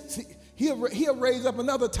a sense, he'll raise up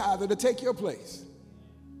another tither to take your place.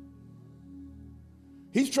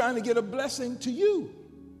 He's trying to get a blessing to you.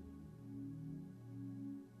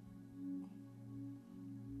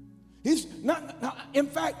 In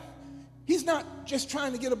fact, he's not just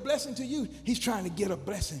trying to get a blessing to you. He's trying to get a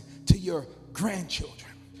blessing to your grandchildren,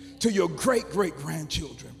 to your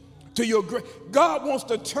great-great-grandchildren, God wants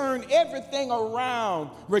to turn everything around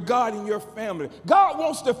regarding your family. God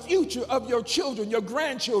wants the future of your children, your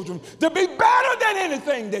grandchildren, to be better than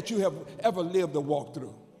anything that you have ever lived or walked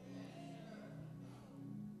through.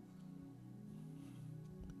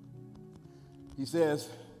 He says,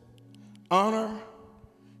 honor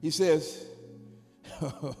the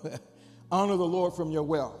Lord from your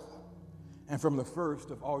wealth and from the first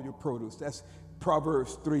of all your produce. That's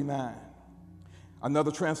Proverbs 3:9.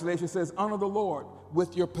 Another translation says, honor the Lord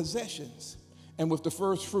with your possessions and with the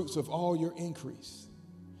first fruits of all your increase.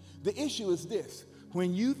 The issue is this.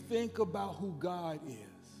 When you think about who God is,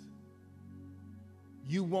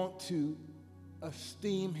 you want to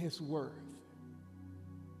esteem his worth.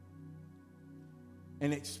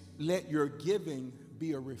 And let your giving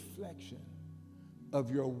be a reflection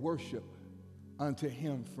of your worship unto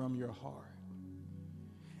him from your heart.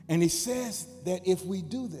 And he says that if we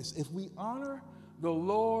do this, if we honor the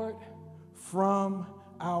Lord from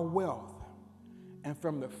our wealth and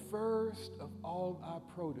from the first of all our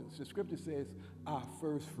produce, the scripture says our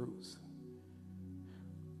first fruits,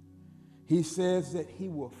 he says that he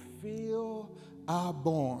will fill our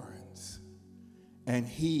barns and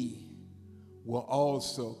he will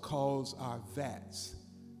also cause our vats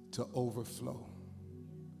to overflow.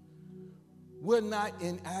 We're not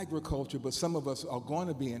in agriculture, but some of us are going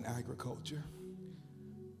to be in agriculture.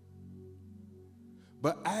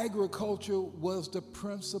 But agriculture was the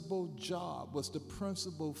principal job, was the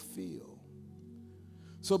principal field.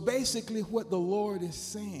 So basically what the Lord is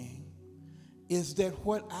saying is that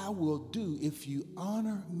what I will do if you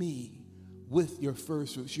honor me with your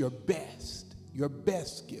first fruits, your best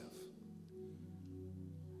gift,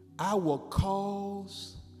 I will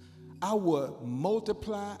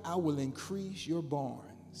multiply, I will increase your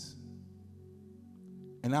barns,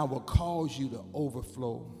 and I will cause you to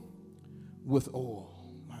overflow with oil,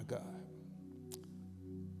 my God.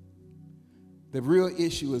 The real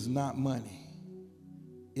issue is not money,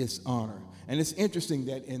 it's honor. And it's interesting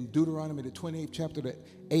that in Deuteronomy, the 28th chapter, the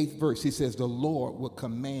 8th verse, he says, the Lord will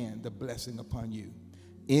command the blessing upon you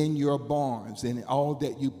in your barns and all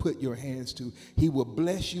that you put your hands to. He will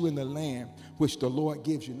bless you in the land which the Lord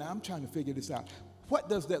gives you. Now, I'm trying to figure this out. What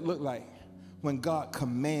does that look like when God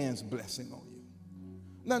commands blessing on you?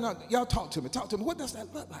 No, y'all talk to me. What does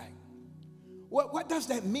that look like? What does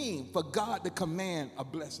that mean for God to command a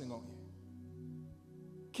blessing on you?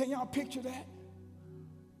 Can y'all picture that?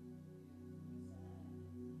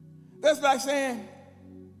 That's like saying,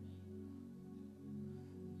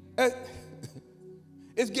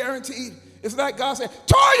 it's guaranteed. It's like God saying,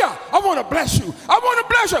 Toya, I want to bless you. I want to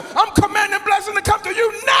bless you. I'm commanding blessing to come to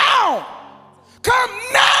you now. Come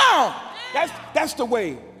now. That's the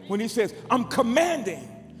way when he says, I'm commanding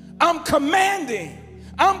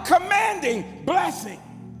blessing.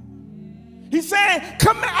 He's saying,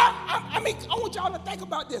 I want y'all to think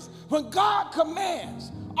about this. When God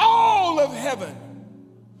commands, all of heaven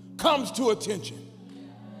comes to attention.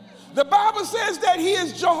 The Bible says that he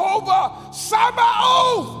is Jehovah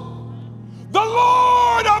Sabaoth, the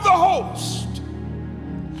Lord of the host.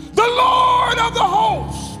 The Lord of the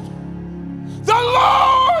host. The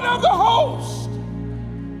Lord of the host.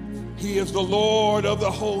 He is the Lord of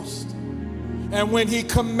the host. And when he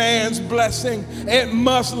commands blessing, it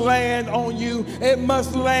must land on you. It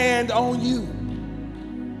must land on you.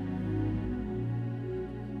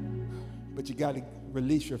 But you got to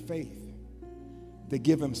release your faith to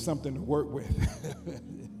give him something to work with.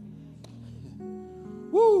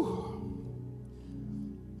 Woo!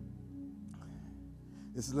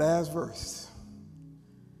 This last verse,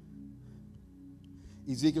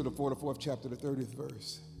 Ezekiel, the 44th chapter, the 30th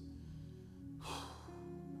verse.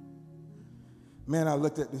 Man, I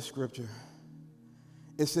looked at this scripture.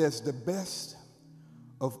 It says, the best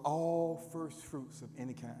of all first fruits of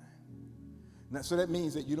any kind. Now, so that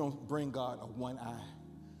means that you don't bring God a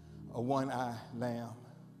one-eye lamb.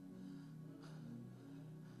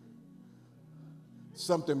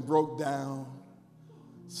 Something broke down,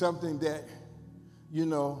 something that,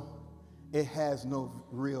 it has no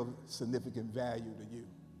real significant value to you.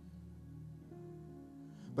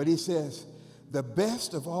 But he says, the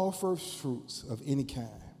best of all first fruits of any kind,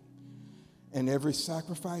 and every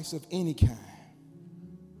sacrifice of any kind,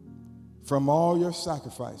 from all your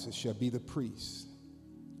sacrifices shall be the priest.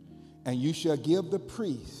 And you shall give the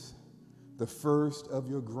priest the first of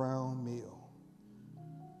your ground meal,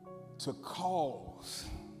 to cause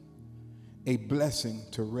a blessing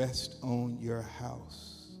to rest on your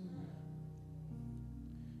house.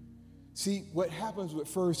 See, what happens with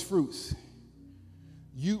first fruits,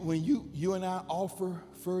 when you and I offer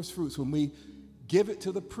first fruits, when we give it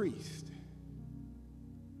to the priest,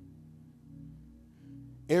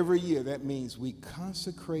 every year that means we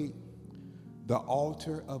consecrate the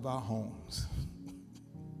altar of our homes.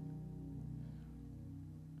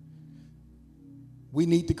 We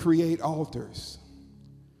need to create altars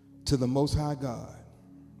to the Most High God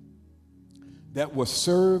that will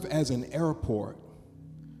serve as an airport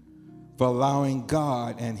for allowing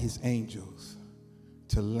God and his angels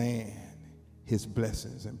to land his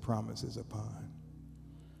blessings and promises upon.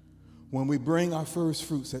 When we bring our first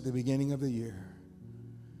fruits at the beginning of the year,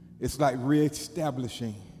 it's like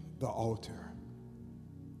reestablishing the altar.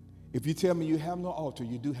 If you tell me you have no altar,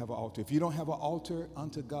 you do have an altar. If you don't have an altar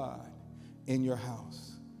unto God in your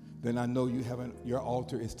house, then I know your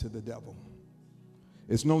altar is to the devil.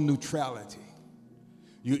 It's no neutrality.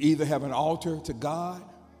 You either have an altar to God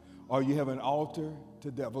or you have an altar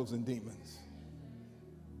to devils and demons.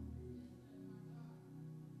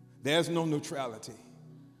 There's no neutrality.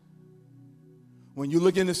 When you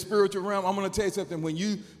look in the spiritual realm, I'm going to tell you something. When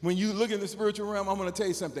you look in the spiritual realm, I'm going to tell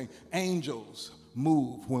you something. Angels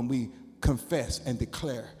move when we confess and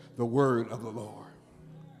declare the word of the Lord.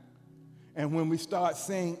 And when we start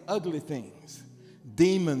saying ugly things,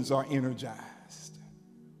 demons are energized.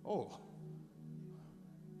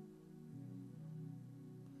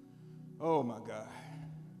 Oh my God.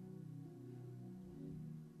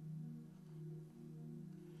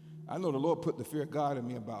 I know the Lord put the fear of God in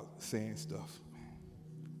me about saying stuff.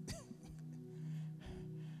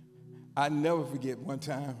 I never forget one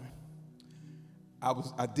time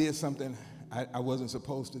I did something I wasn't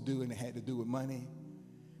supposed to do, and it had to do with money.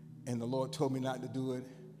 And the Lord told me not to do it,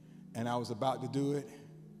 and I was about to do it,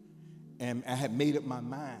 and I had made up my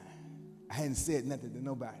mind. I hadn't said nothing to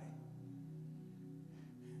nobody.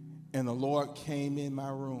 And the Lord came in my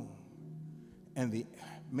room, and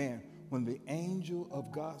when the angel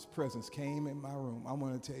of God's presence came in my room, I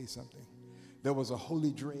want to tell you something. There was a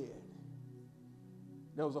holy dread.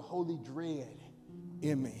 There was a holy dread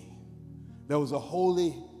in me. There was a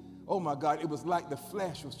holy, oh my God, it was like the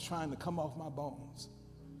flesh was trying to come off my bones.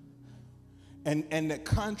 And the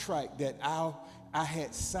contract that I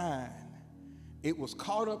had signed, it was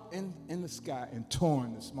caught up in the sky and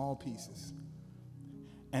torn to small pieces.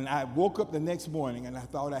 And I woke up the next morning and I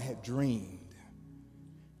thought I had dreamed,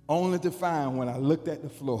 only to find when I looked at the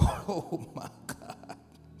floor, oh my God.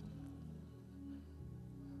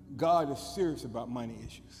 God is serious about money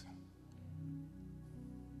issues.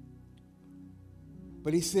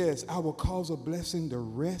 But he says, I will cause a blessing to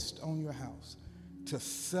rest on your house, to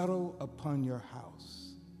settle upon your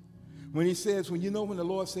house. When the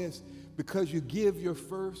Lord says, because you give your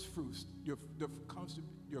first fruits, your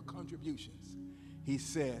contributions, he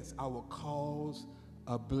says, I will cause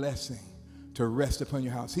a blessing to rest upon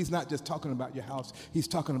your house. He's not just talking about your house. He's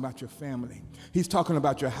talking about your family. He's talking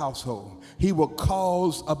about your household. He will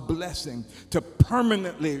cause a blessing to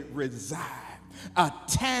permanently reside, a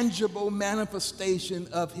tangible manifestation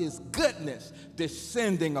of his goodness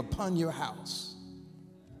descending upon your house.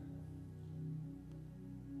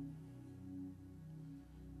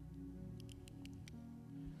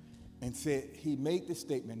 And said, he made this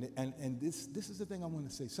statement, and this is the thing I want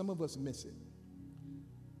to say. Some of us miss it.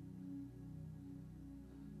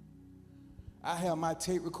 I have my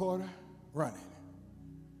tape recorder running.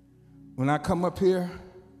 When I come up here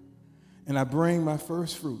and I bring my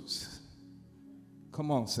first fruits,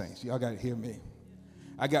 come on, saints, y'all got to hear me.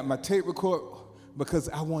 I got my tape recorder because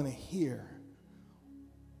I want to hear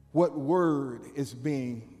what word is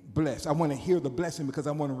being blessed. I want to hear the blessing because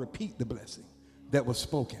I want to repeat the blessing that was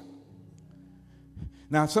spoken.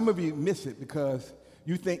 Now, some of you miss it because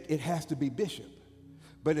you think it has to be bishop.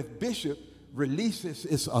 But if bishop releases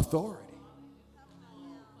its authority,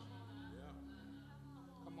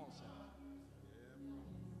 come on, son.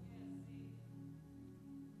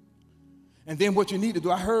 And then what you need to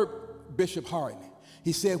do, I heard Bishop Harden.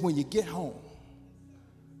 He said, when you get home,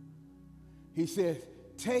 he says,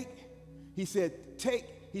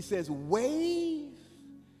 wave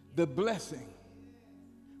the blessing.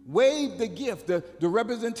 Wave the gift, the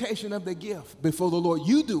representation of the gift before the Lord.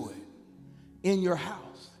 You do it in your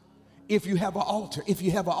house. If you have an altar, if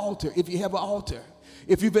you've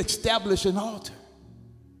established an altar.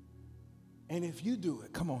 And if you do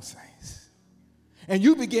it, come on, saints. And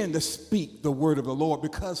you begin to speak the word of the Lord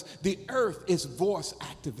because the earth is voice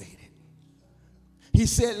activated. He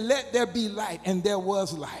said, let there be light, and there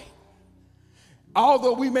was light.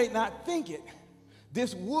 Although we may not think it,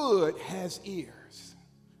 this wood has ears.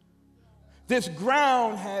 This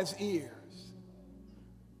ground has ears.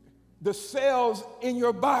 The cells in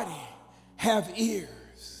your body have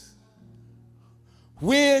ears.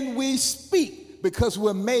 When we speak, because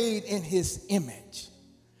we're made in his image,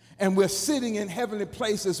 and we're sitting in heavenly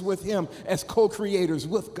places with him as co-creators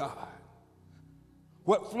with God,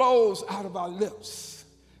 what flows out of our lips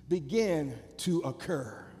begin to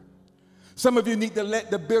occur. Some of you need to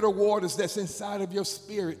let the bitter waters that's inside of your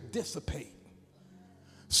spirit dissipate,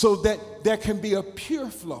 so that there can be a pure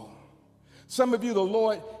flow. Some of you, the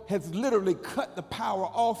Lord has literally cut the power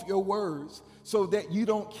off your words so that you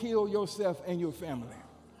don't kill yourself and your family.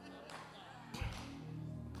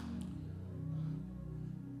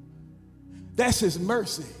 That's his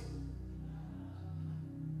mercy.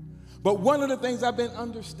 But one of the things I've been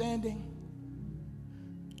understanding,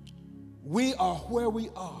 we are where we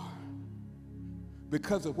are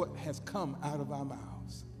because of what has come out of our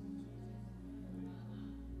mouths.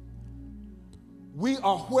 We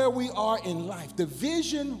are where we are in life. The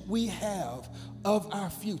vision we have of our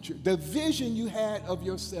future, the vision you had of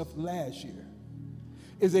yourself last year,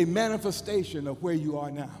 is a manifestation of where you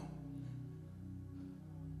are now.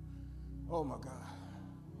 Oh my God.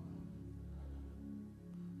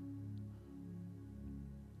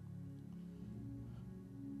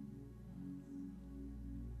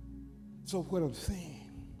 So what I'm saying,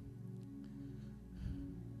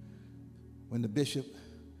 when the bishop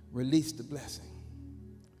released the blessing,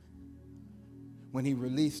 when he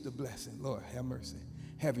released the blessing, Lord have mercy,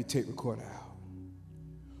 have your tape recorder out.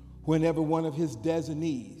 Whenever one of his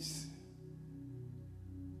designees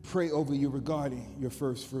pray over you regarding your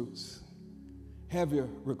first fruits, have your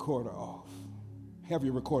recorder off, have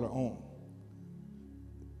your recorder on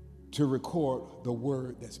to record the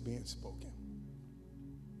word that's being spoken.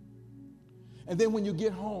 And then when you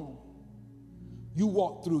get home, you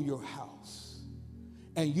walk through your house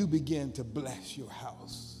and you begin to bless your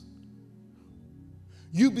house.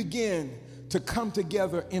 You begin to come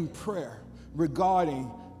together in prayer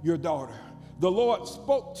regarding your daughter. The Lord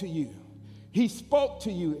spoke to you. He spoke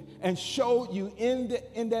to you and showed you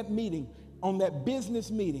in that meeting, on that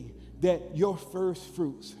business meeting, that your first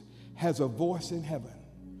fruits has a voice in heaven.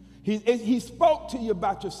 He spoke to you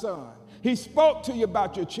about your son. He spoke to you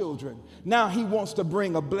about your children. Now he wants to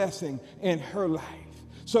bring a blessing in her life.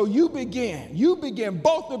 So you begin,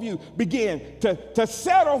 both of you begin to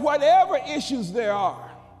settle whatever issues there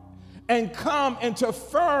are and come into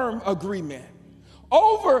firm agreement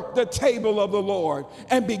over the table of the Lord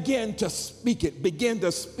and begin to speak it, begin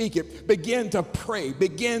to pray,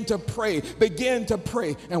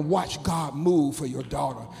 and watch God move for your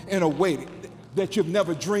daughter in a way that you've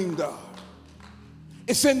never dreamed of.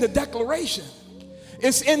 It's in the declaration.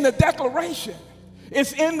 It's in the declaration.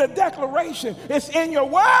 It's in the declaration. It's in your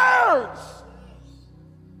words.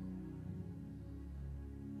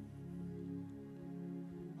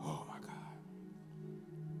 Oh my God.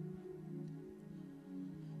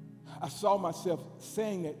 I saw myself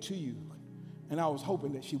saying that to you, and I was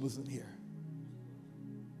hoping that she wasn't here.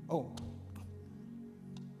 Oh.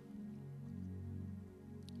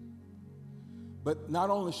 But not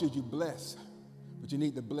only should you bless, but you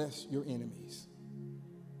need to bless your enemies.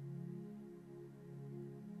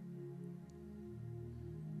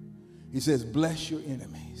 He says, bless your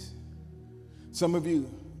enemies. Some of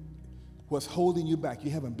you, what's holding you back,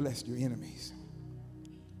 you haven't blessed your enemies.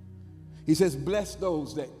 He says, bless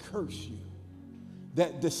those that curse you,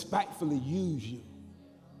 that despitefully use you.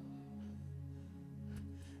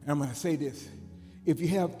 And I'm going to say this. If you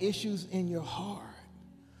have issues in your heart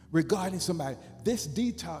regarding somebody, this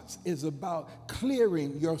detox is about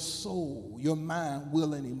clearing your soul, your mind,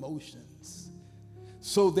 will, and emotions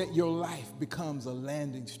so that your life becomes a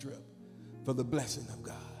landing strip for the blessing of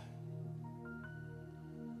God.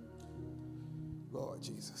 Lord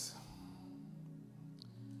Jesus.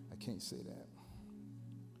 I can't say that.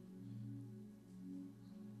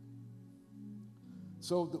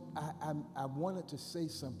 So I wanted to say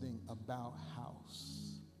something about house.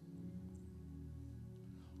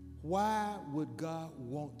 Why would God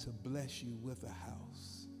want to bless you with a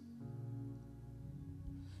house?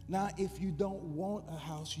 Now, if you don't want a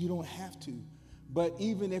house, you don't have to. But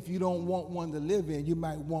even if you don't want one to live in, you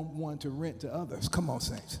might want one to rent to others. Come on,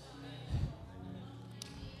 saints.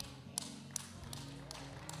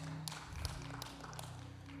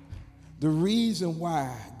 The reason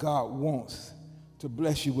why God wants to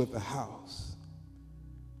bless you with a house,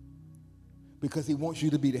 because he wants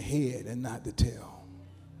you to be the head and not the tail.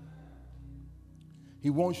 He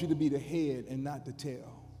wants you to be the head and not the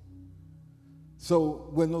tail. So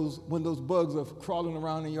when those bugs are crawling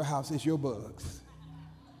around in your house, it's your bugs.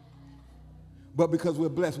 But because we're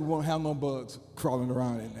blessed, we won't have no bugs crawling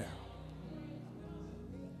around in there.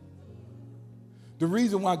 The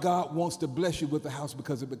reason why God wants to bless you with a house,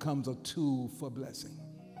 because it becomes a tool for blessing,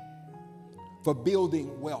 for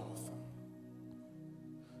building wealth.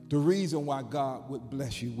 The reason why God would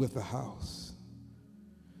bless you with a house,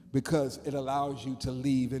 because it allows you to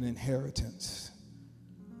leave an inheritance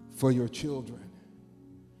for your children.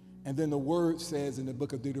 And then the word says in the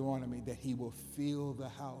book of Deuteronomy that he will fill the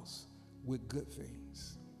house with good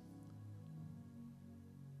things.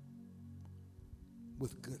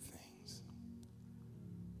 With good things.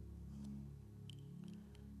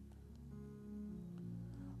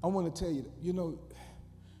 I want to tell you,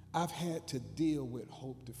 I've had to deal with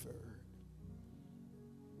hope deferred.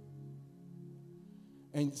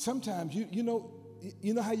 And sometimes, you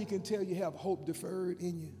know how you can tell you have hope deferred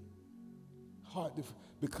in you? Heart deferred,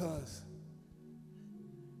 because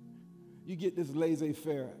you get this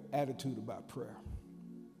laissez-faire attitude about prayer.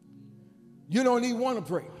 You don't even want to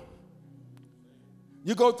pray.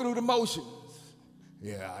 You go through the motions.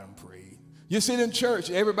 Yeah, I don't pray. You sit in church,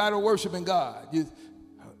 everybody worshiping God.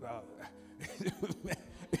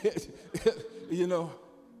 You know,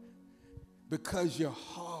 because your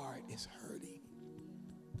heart is hurting.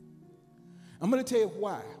 I'm going to tell you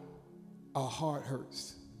why our heart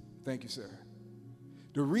hurts. Thank you, sir.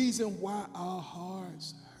 The reason why our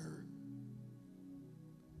hearts hurt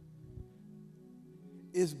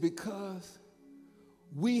is because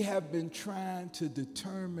we have been trying to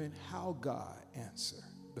determine how God answers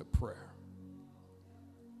the prayer.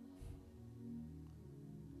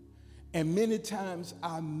 And many times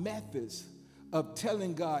our methods of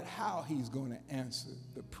telling God how he's going to answer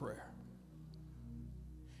the prayer.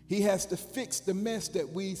 He has to fix the mess that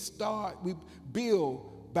we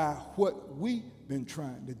build by what we've been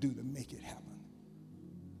trying to do to make it happen.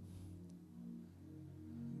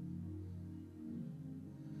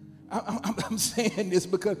 I'm saying this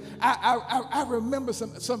because I remember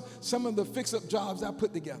some of the fix-up jobs I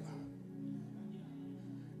put together.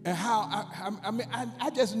 And how I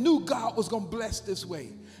just knew God was going to bless this way.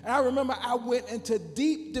 And I remember I went into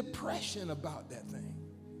deep depression about that thing.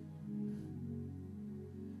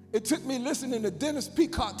 It took me listening to Dennis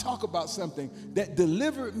Peacock talk about something that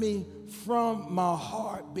delivered me from my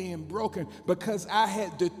heart being broken, because I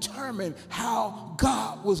had determined how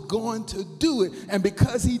God was going to do it. And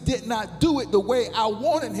because he did not do it the way I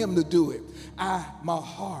wanted him to do it, my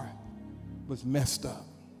heart was messed up.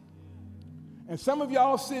 And some of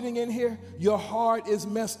y'all sitting in here, your heart is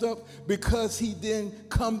messed up because he didn't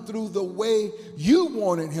come through the way you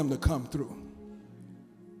wanted him to come through.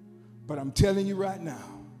 But I'm telling you right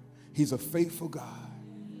now, he's a faithful God.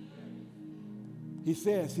 He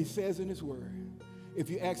says in his word, if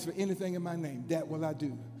you ask for anything in my name, that will I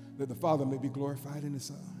do, that the Father may be glorified in the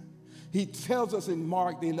Son. He tells us in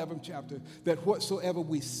Mark, the 11th chapter, that whatsoever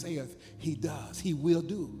we saith, he does. He will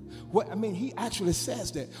do. He actually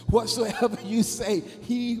says that. Whatsoever you say,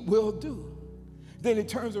 he will do. Then he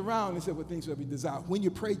turns around and says, what things shall be desired. When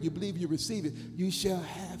you pray, you believe you receive it, you shall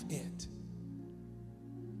have it.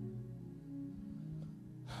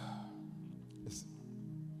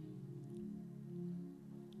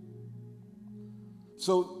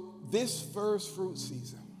 So this first fruit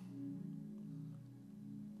season,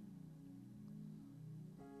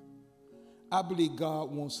 I believe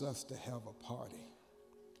God wants us to have a party.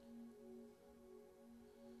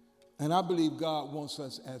 And I believe God wants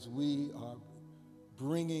us, as we are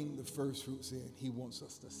bringing the first fruits in, he wants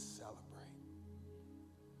us to celebrate.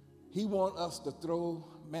 He wants us to throw,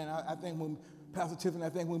 I think when, Pastor Tiffany,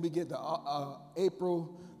 when we get to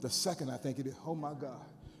April the 2nd, I think it is, oh my God.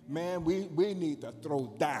 Man, we need to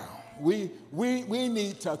throw down. We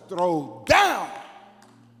need to throw down.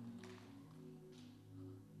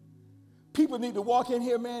 People need to walk in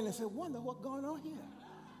here, man, and say, wonder what's going on here.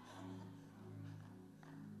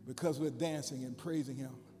 Because we're dancing and praising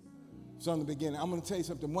him from the beginning. I'm going to tell you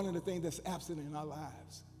something. One of the things that's absent in our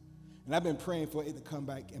lives, and I've been praying for it to come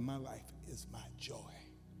back in my life, is my joy.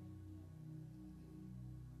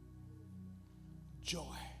 Joy.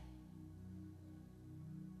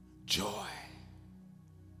 Joy.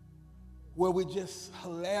 Where we're just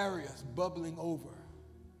hilarious, bubbling over.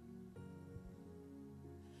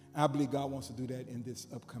 I believe God wants to do that in this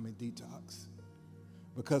upcoming detox,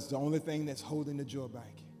 because the only thing that's holding the joy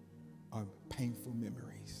back are painful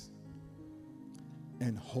memories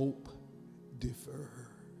and hope deferred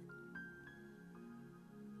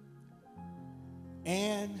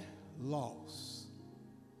and loss.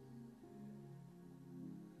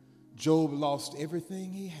 Job lost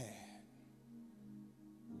everything he had,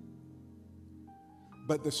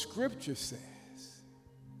 but the scripture says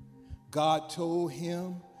God told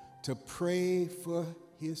him to pray for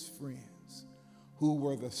his friends who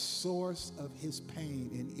were the source of his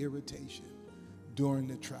pain and irritation during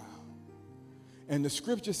the trial. And the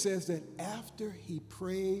scripture says that after he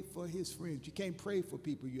prayed for his friends, you can't pray for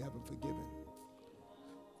people you haven't forgiven.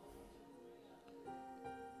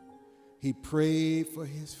 He prayed for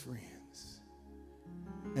his friends.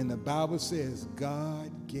 And the Bible says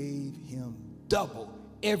God gave him double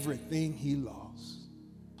everything he lost.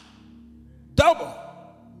 Double.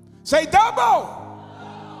 Say double.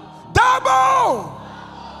 Double.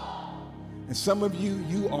 And some of you,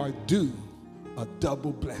 you are due a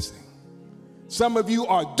double blessing. Some of you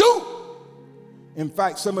are due. In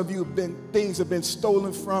fact, some of you things have been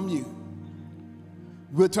stolen from you.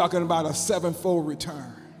 We're talking about a sevenfold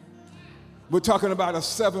return. We're talking about a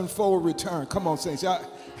sevenfold return. Come on, saints. Y'all.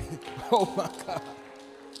 Oh, my God.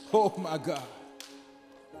 Oh, my God.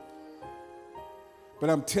 But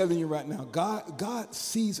I'm telling you right now, God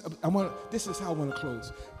sees, this is how I want to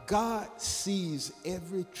close. God sees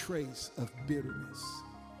every trace of bitterness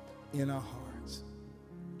in our hearts.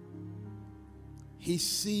 He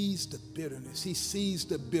sees the bitterness. He sees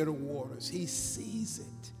the bitter waters. He sees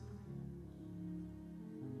it.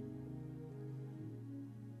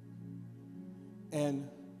 And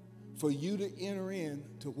for you to enter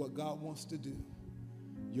into what God wants to do,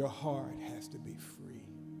 your heart has to be free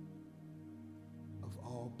of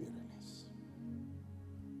all bitterness,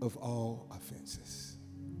 of all offenses,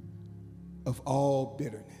 of all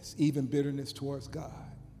bitterness, even bitterness towards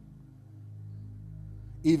God,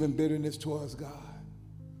 even bitterness towards God.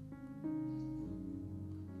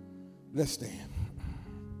 Let's stand.